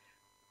impact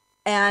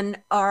and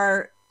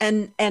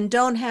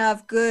don't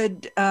have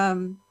good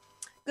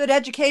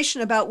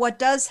education about what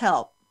does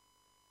help.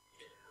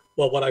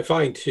 Well, what I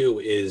find too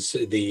is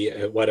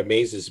what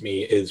amazes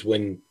me is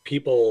when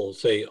people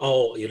say,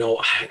 "Oh,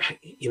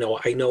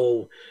 I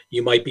know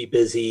you might be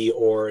busy,"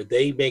 or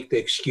they make the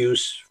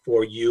excuse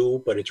for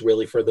you, but it's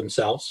really for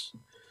themselves,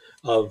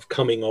 of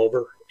coming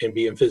over and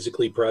being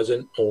physically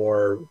present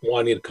or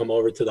wanting to come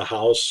over to the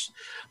house.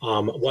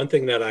 One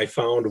thing that I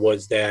found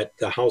was that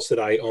the house that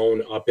I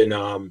own up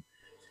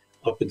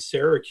in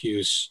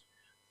Syracuse,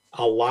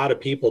 a lot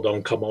of people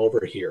don't come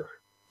over here.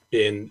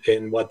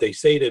 And what they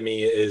say to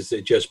me is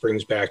it just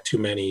brings back too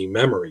many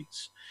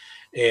memories.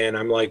 And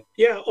I'm like,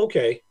 yeah,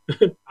 okay.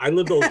 I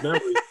live those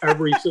memories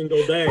every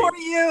single day. For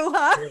you,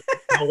 huh?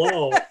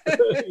 Hello.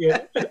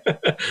 Yeah.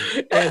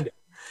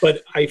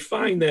 But I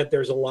find that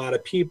there's a lot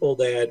of people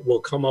that will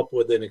come up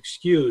with an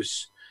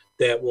excuse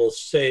that will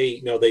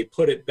say, they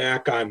put it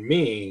back on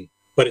me,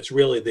 but it's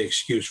really the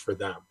excuse for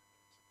them.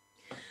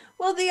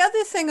 Well, the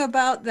other thing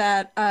about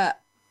that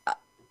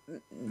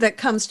that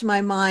comes to my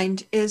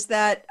mind is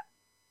that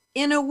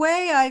in a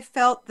way I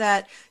felt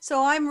that,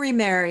 so I'm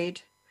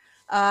remarried.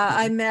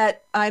 I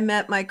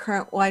met my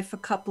current wife a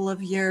couple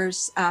of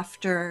years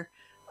after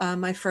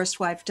my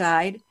first wife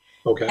died.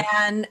 Okay.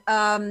 And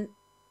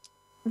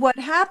what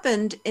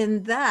happened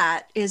in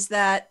that is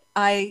that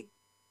I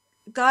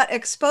got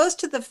exposed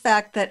to the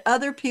fact that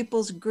other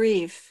people's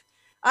grief,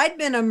 I'd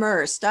been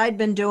immersed. I'd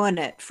been doing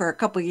it for a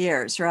couple of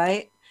years,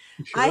 right?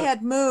 I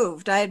had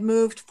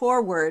moved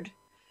forward.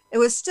 It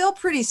was still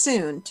pretty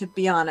soon, to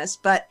be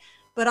honest, but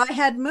I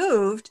had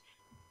moved.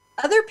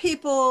 Other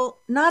people,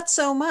 not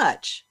so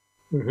much.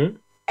 Mm-hmm.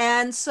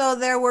 And so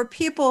there were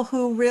people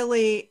who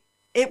really,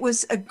 it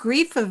was a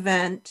grief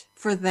event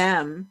for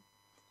them,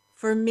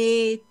 for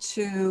me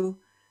to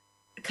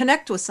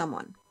connect with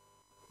someone.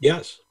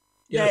 Yes.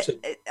 Yes.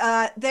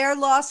 Their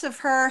loss of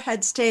her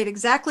had stayed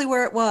exactly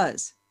where it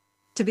was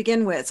to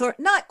begin with, or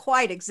not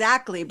quite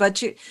exactly,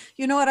 but you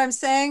know what I'm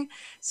saying?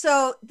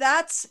 So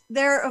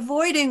they're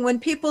avoiding, when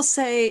people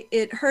say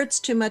it hurts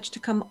too much to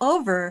come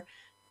over,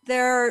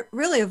 they're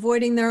really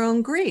avoiding their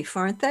own grief,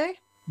 aren't they?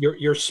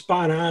 You're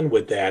spot on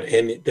with that.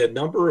 And the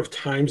number of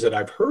times that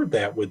I've heard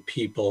that with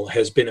people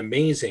has been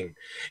amazing.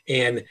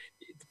 And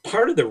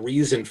part of the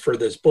reason for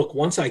this book,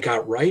 once I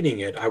got writing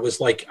it, I was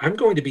like, I'm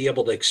going to be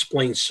able to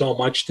explain so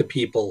much to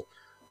people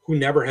who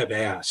never have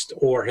asked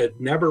or had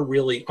never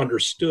really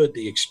understood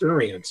the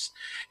experience.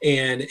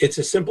 And it's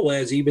as simple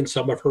as even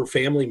some of her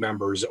family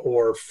members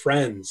or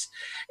friends.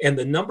 And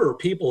the number of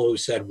people who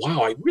said,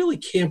 wow, I really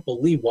can't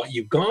believe what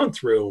you've gone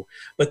through.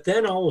 But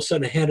then all of a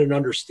sudden had an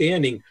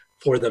understanding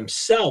for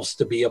themselves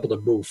to be able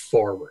to move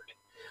forward.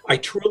 I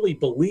truly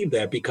believe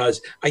that, because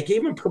I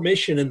gave them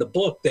permission in the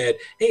book that,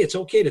 hey, it's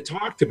okay to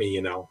talk to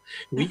me,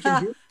 we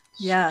can do this.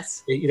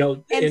 Yes.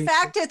 In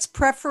fact, it's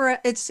preferred.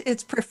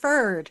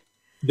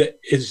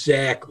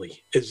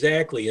 Exactly.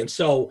 And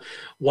so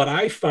what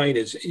I find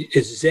is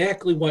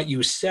exactly what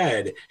you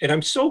said. And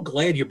I'm so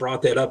glad you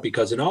brought that up,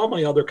 because in all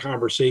my other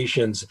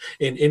conversations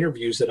and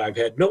interviews that I've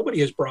had,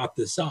 nobody has brought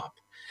this up.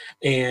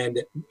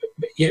 And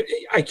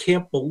I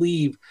can't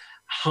believe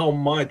how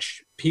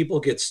much people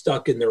get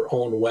stuck in their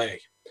own way.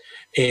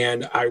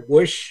 And I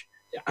wish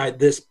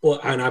this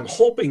book, and I'm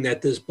hoping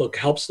that this book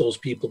helps those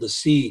people to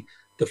see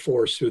the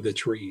forest through the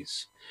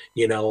trees.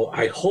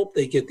 I hope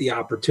they get the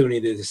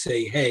opportunity to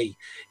say, hey,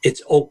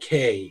 it's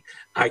okay.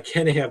 I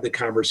can have the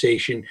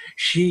conversation.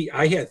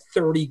 I had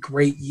 30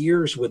 great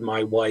years with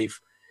my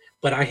wife,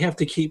 but I have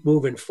to keep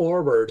moving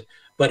forward,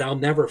 but I'll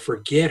never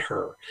forget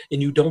her.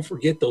 And you don't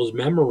forget those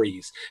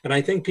memories. And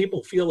I think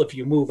people feel if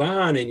you move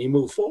on and you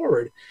move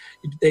forward,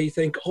 they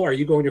think, oh, are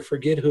you going to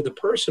forget who the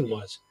person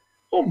was?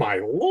 Oh my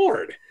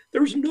Lord,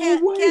 there's no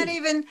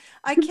way.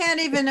 I can't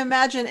even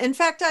imagine. In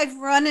fact, I've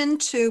run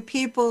into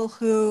people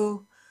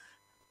who,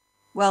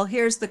 well,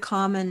 here's the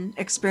common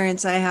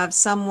experience I have.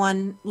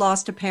 Someone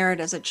lost a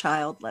parent as a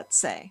child, let's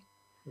say.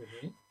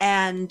 Mm-hmm.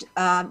 And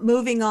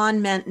moving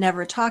on meant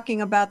never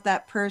talking about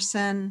that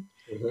person,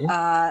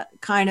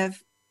 kind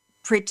of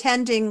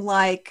pretending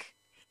like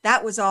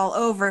that was all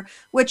over,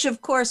 which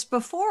of course,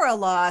 before a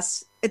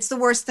loss, it's the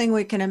worst thing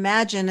we can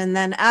imagine. And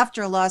then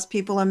after a loss,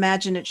 people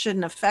imagine it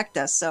shouldn't affect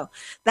us. So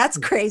that's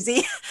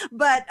crazy.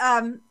 But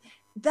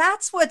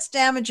that's what's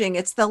damaging.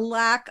 It's the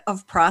lack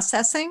of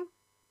processing.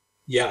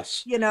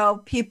 Yes.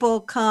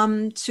 People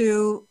come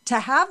to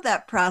have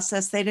that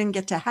process they didn't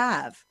get to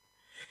have.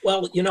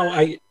 Well,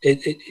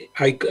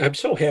 I'm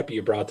so happy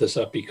you brought this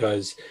up,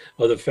 because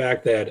of the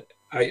fact that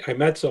I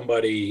met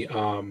somebody,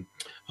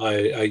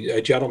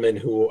 a gentleman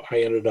who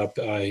I ended up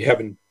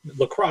having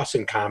lacrosse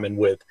in common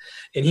with.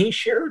 And he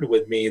shared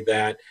with me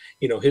that,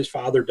 his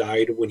father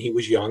died when he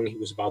was young. He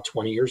was about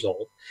 20 years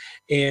old.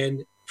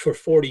 And for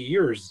 40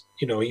 years,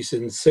 he's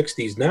in his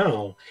 60s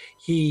now,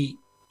 he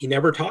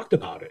never talked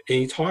about it. And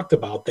he talked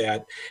about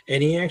that.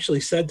 And he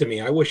actually said to me,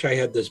 I wish I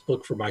had this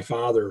book for my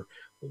father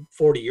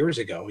 40 years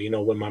ago,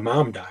 when my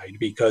mom died,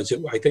 because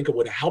I think it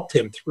would have helped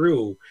him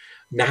through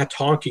not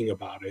talking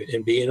about it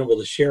and being able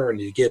to share and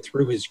to get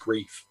through his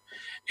grief.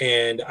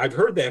 And I've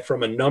heard that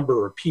from a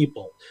number of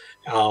people,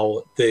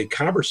 how the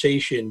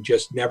conversation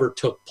just never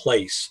took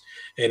place.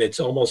 And it's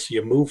almost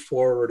you move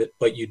forward,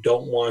 but you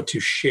don't want to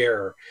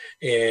share.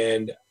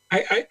 And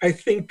I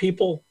think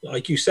people,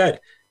 like you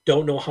said,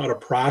 don't know how to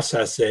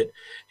process it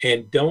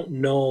and don't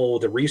know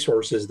the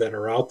resources that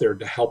are out there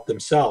to help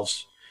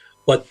themselves.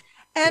 But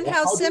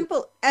how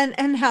simple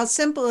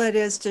it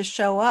is to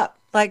show up,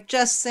 like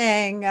just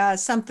saying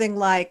something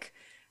like,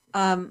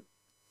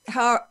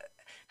 how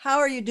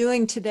are you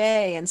doing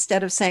today,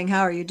 instead of saying,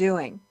 how are you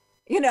doing?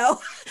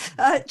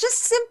 Just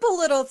simple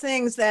little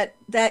things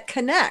that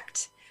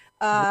connect.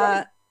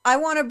 Right. I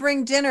want to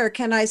bring dinner.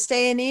 Can I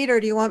stay and eat, or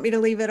do you want me to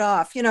leave it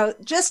off?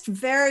 Just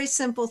very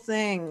simple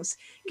things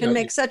can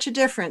make such a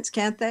difference,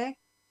 can't they?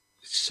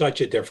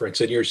 Such a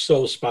difference. And you're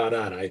so spot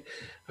on.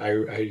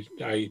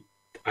 I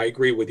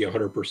agree with you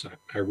 100%.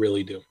 I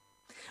really do.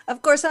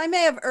 Of course, I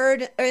may have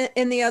erred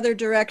in the other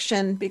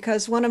direction,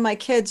 because one of my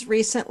kids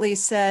recently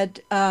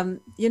said,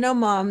 Mom,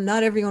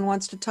 not everyone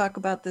wants to talk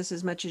about this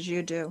as much as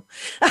you do.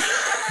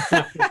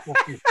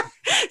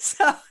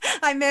 So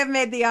I may have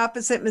made the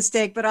opposite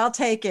mistake, but I'll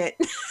take it.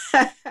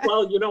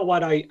 Well, you know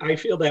what? I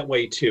feel that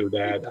way too,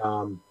 that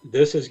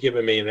this has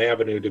given me an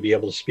avenue to be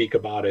able to speak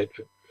about it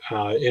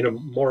in a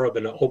more of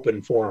an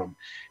open forum.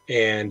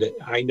 And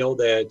I know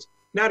that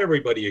not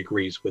everybody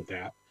agrees with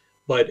that.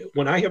 But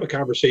when I have a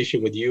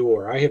conversation with you,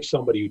 or I have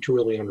somebody who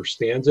truly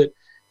understands it,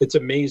 it's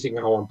amazing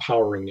how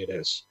empowering it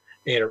is.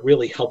 And it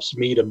really helps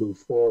me to move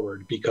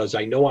forward because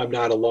I know I'm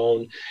not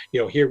alone.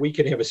 Here we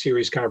can have a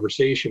serious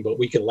conversation, but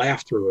we can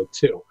laugh through it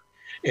too.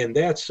 And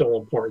that's so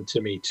important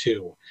to me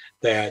too,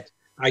 that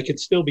I can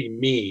still be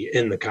me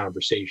in the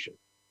conversation.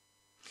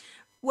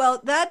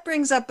 Well, that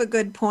brings up a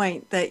good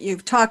point that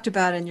you've talked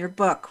about in your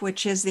book,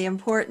 which is the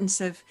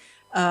importance of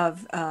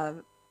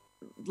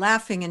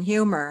laughing and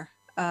humor.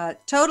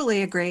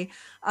 Totally agree.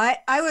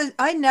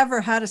 I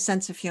never had a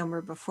sense of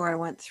humor before I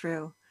went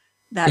through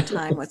that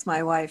time with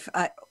my wife.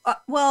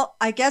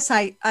 I guess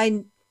I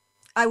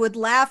would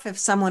laugh if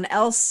someone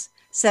else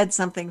said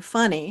something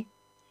funny,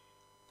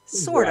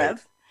 sort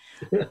of,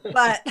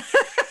 but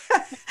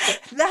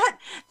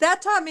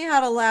that taught me how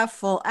to laugh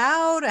full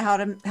out,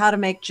 how to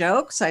make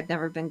jokes. I'd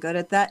never been good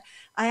at that.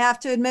 I have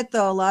to admit,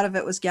 though, a lot of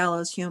it was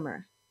gallows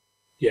humor.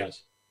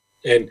 Yes.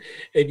 And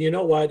you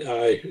know what?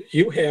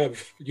 You have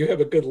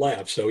a good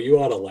laugh, so you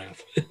ought to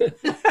laugh.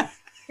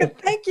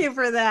 Thank you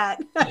for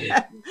that.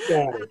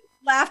 Got it.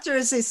 Laughter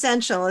is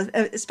essential,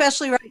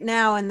 especially right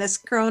now in this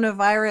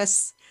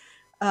coronavirus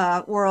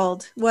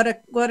world. What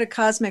a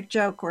cosmic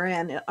joke we're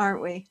in,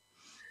 aren't we?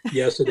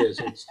 Yes, it is.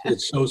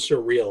 It's so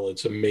surreal.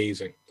 It's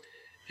amazing.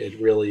 It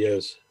really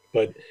is.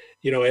 But,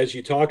 as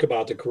you talk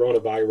about the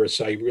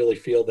coronavirus, I really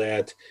feel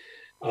that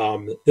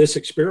this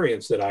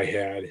experience that I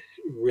had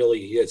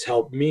really has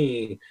helped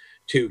me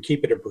to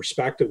keep it in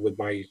perspective with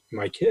my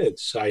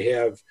kids. I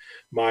have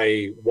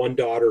my one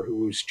daughter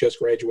who's just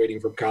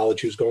graduating from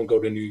college, who's going to go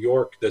to New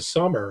York this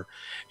summer,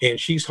 and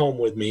she's home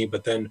with me.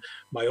 But then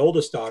my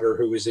oldest daughter,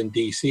 who was in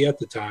DC at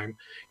the time,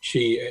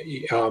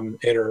 she and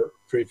her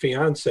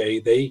fiance,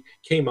 they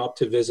came up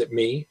to visit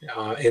me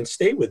and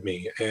stay with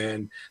me.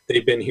 And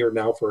they've been here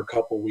now for a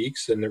couple of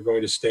weeks, and they're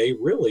going to stay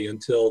really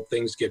until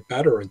things get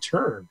better and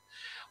turn.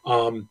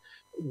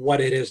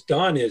 What it has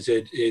done is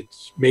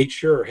it's made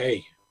sure,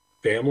 hey,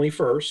 family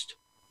first,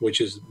 which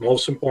is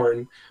most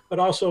important, but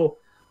also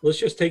let's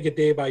just take it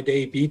day by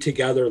day, be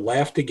together,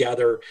 laugh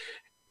together,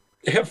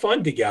 have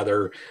fun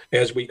together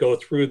as we go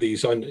through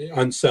these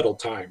unsettled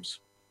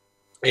times.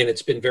 And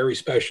it's been very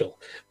special.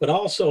 But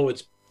also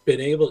it's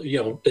been able,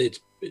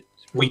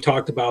 we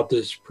talked about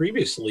this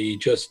previously,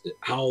 just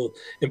how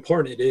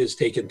important it is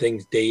taking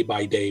things day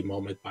by day,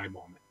 moment by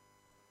moment.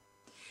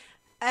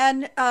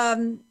 And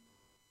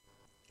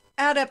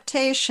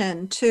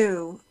adaptation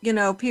too.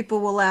 People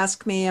will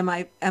ask me, am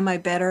I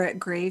better at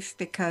grief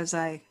because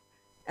I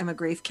am a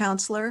grief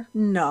counselor?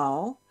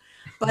 No,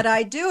 but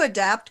I do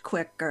adapt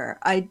quicker.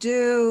 I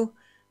do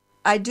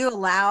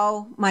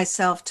allow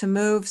myself to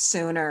move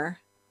sooner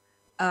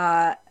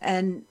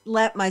and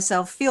let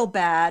myself feel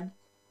bad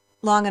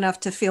long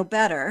enough to feel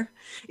better.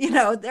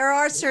 There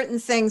are certain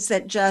things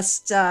that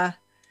just I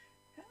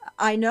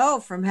know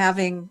from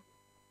having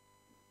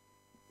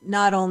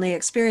not only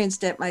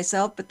experienced it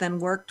myself, but then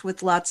worked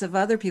with lots of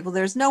other people.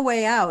 There's no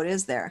way out,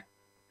 is there?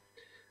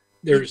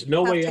 There's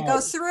no way out. To go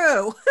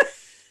through.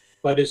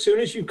 But as soon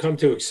as you come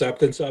to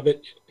acceptance of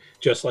it,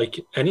 just like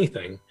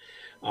anything,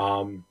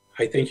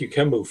 I think you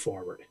can move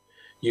forward.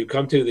 You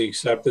come to the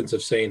acceptance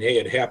of saying, hey,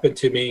 it happened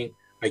to me.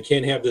 I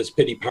can't have this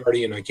pity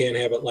party and I can't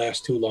have it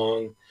last too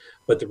long.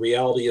 But the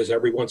reality is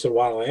every once in a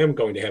while I am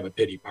going to have a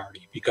pity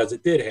party because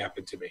it did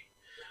happen to me.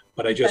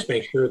 But I just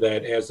make sure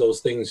that as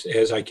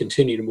I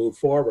continue to move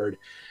forward,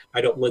 I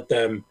don't let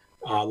them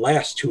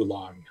last too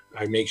long.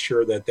 I make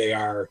sure that they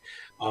are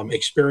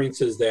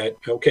experiences that,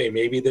 okay,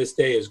 maybe this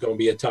day is going to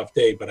be a tough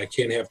day, but I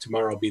can't have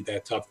tomorrow be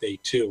that tough day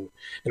too.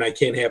 And I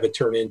can't have it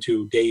turn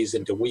into days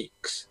into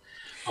weeks.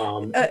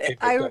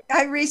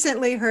 I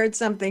recently heard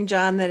something,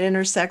 John, that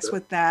intersects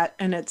with that,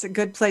 and it's a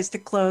good place to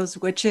close,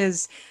 which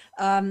is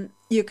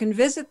you can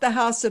visit the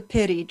house of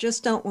pity,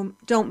 just don't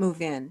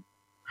move in.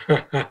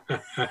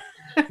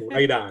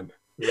 Right on.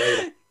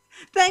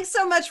 Thanks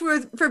so much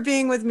for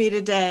being with me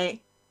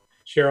today.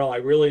 Cheryl, I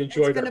really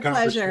enjoyed our conversation. It's been a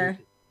pleasure.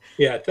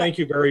 Yeah, thank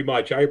you very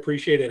much. I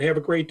appreciate it. Have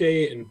a great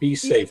day and be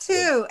safe. You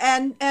too.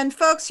 And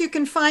folks, you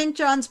can find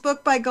John's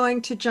book by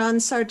going to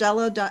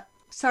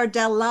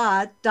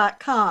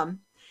johnsardella.com.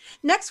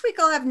 Next week,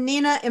 I'll have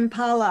Nina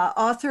Impala,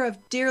 author of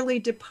Dearly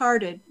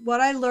Departed,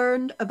 What I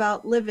Learned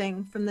About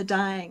Living from the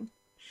Dying.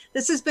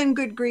 This has been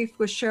Good Grief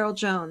with Cheryl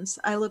Jones.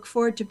 I look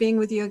forward to being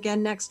with you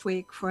again next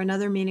week for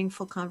another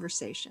meaningful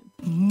conversation.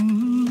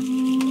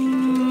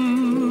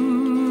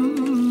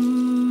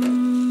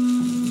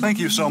 Thank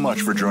you so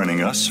much for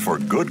joining us for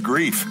Good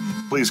Grief.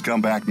 Please come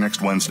back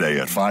next Wednesday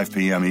at 5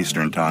 p.m.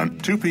 Eastern Time,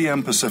 2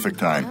 p.m. Pacific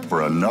Time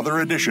for another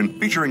edition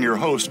featuring your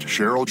host,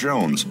 Cheryl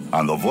Jones,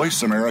 on the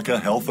Voice America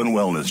Health and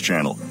Wellness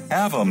Channel.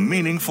 Have a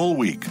meaningful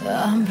week.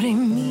 Abre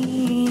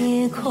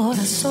mi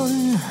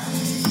corazón.